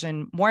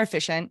extrusion more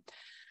efficient?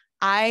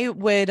 I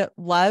would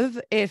love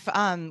if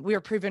we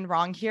were proven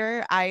wrong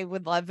here. I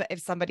would love if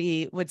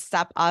somebody would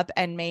step up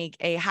and make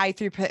a high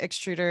throughput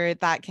extruder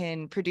that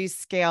can produce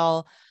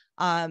scale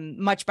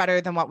much better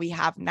than what we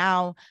have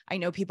now. I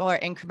know people are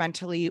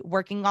incrementally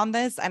working on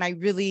this, and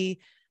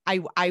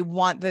I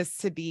want this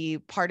to be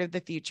part of the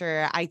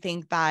future. I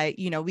think that,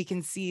 we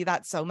can see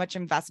that so much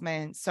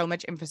investment, so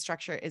much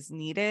infrastructure is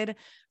needed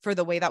for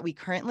the way that we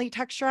currently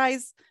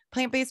texturize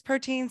plant-based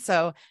proteins.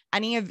 So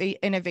any of the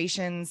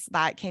innovations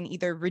that can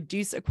either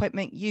reduce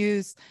equipment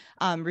use,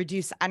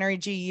 reduce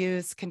energy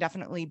use can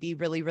definitely be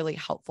really, really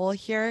helpful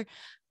here.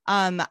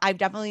 I've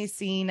definitely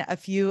seen a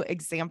few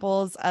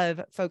examples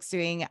of folks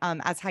doing,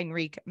 as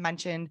Heinrich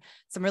mentioned,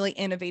 some really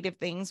innovative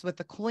things with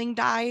the cooling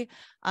die,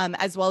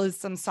 as well as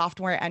some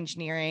software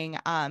engineering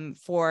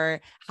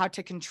for how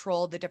to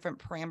control the different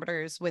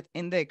parameters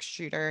within the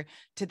extruder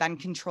to then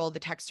control the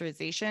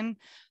texturization.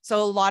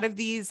 So a lot of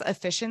these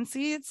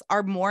efficiencies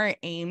are more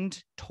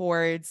aimed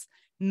towards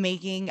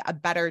making a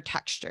better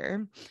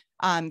texture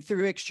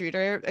through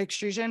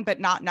extrusion, but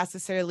not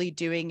necessarily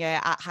doing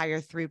it at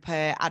higher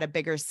throughput at a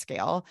bigger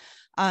scale.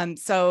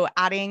 So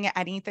adding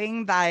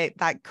anything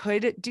that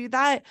could do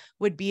that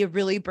would be a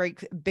really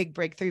big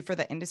breakthrough for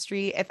the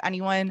industry. If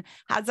anyone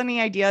has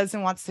any ideas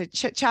and wants to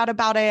chit chat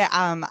about it,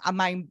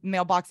 my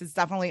mailbox is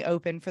definitely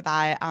open for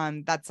that.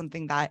 That's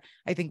something that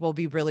I think will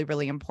be really,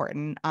 really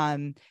important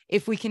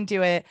if we can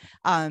do it.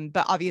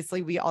 But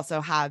obviously we also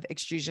have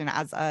extrusion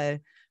as a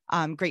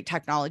great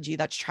technology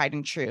that's tried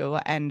and true,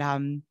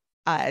 and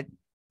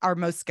our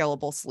most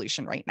scalable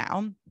solution right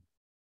now.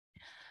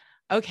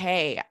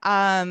 Okay.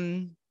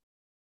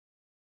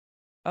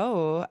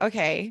 Oh,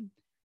 okay.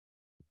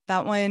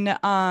 That one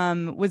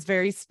was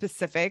very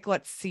specific.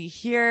 Let's see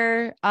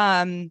here.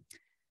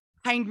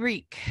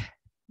 Heinrich,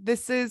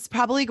 this is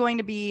probably going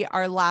to be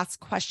our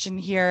last question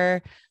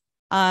here.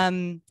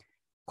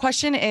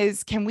 Question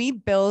is, can we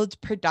build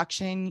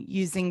production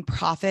using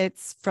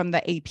profits from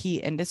the AP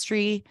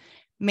industry?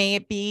 May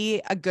it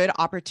be a good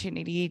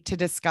opportunity to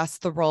discuss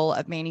the role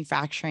of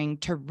manufacturing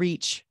to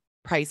reach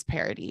price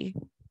parity?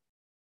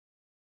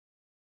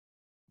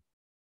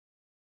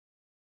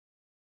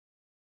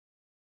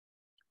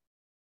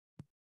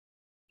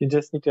 You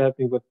just need to help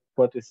me with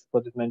what is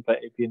meant by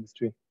AP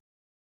industry.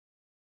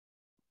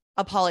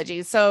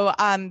 Apologies. So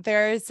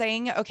they're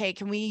saying, okay,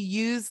 can we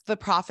use the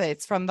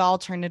profits from the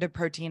alternative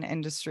protein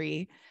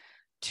industry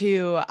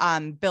to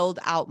build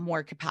out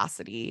more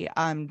capacity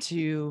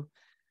to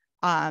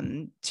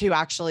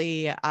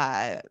actually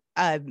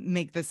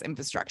make this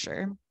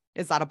infrastructure?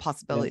 Is that a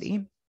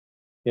possibility?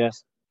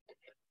 Yes.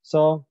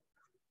 So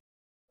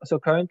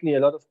currently, a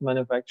lot of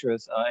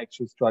manufacturers are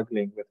actually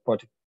struggling with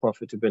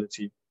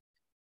profitability.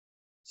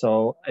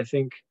 So I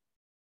think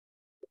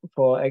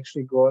for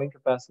actually growing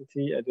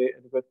capacity at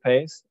a good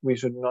pace, we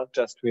should not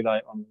just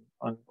rely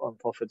on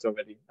profits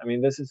already. I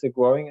mean, this is a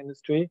growing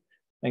industry,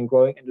 and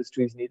growing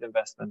industries need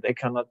investment. They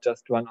cannot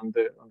just run on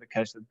the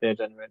cash that they're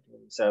generating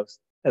themselves,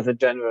 as a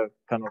general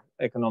kind of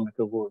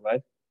economical rule,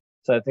 right?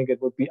 So I think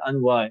it would be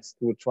unwise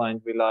to try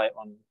and rely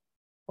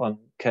on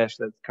cash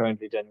that's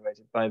currently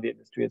generated by the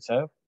industry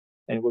itself,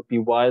 and it would be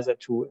wiser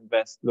to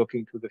invest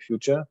looking to the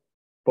future,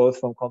 both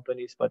from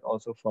companies but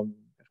also from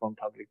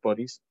public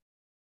bodies.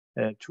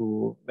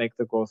 To make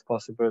the growth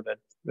possible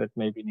that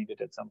may be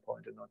needed at some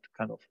point, and not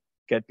kind of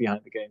get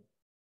behind the game.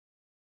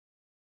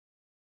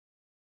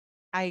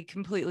 I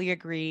completely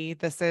agree.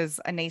 This is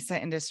a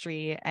nascent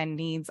industry and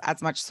needs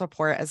as much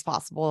support as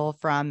possible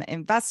from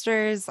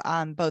investors,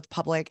 both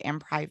public and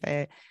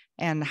private,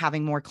 and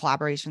having more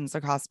collaborations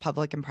across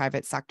public and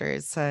private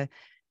sectors to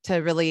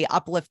really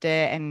uplift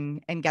it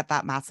and get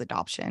that mass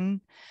adoption.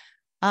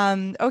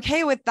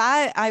 Okay, with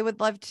that, I would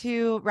love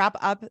to wrap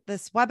up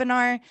this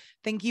webinar.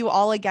 Thank you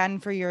all again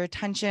for your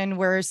attention.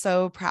 We're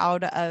so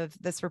proud of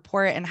this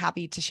report and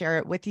happy to share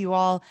it with you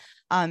all.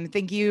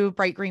 Thank you,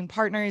 Bright Green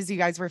Partners. You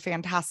guys were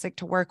fantastic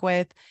to work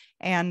with,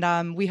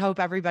 and we hope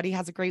everybody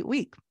has a great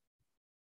week.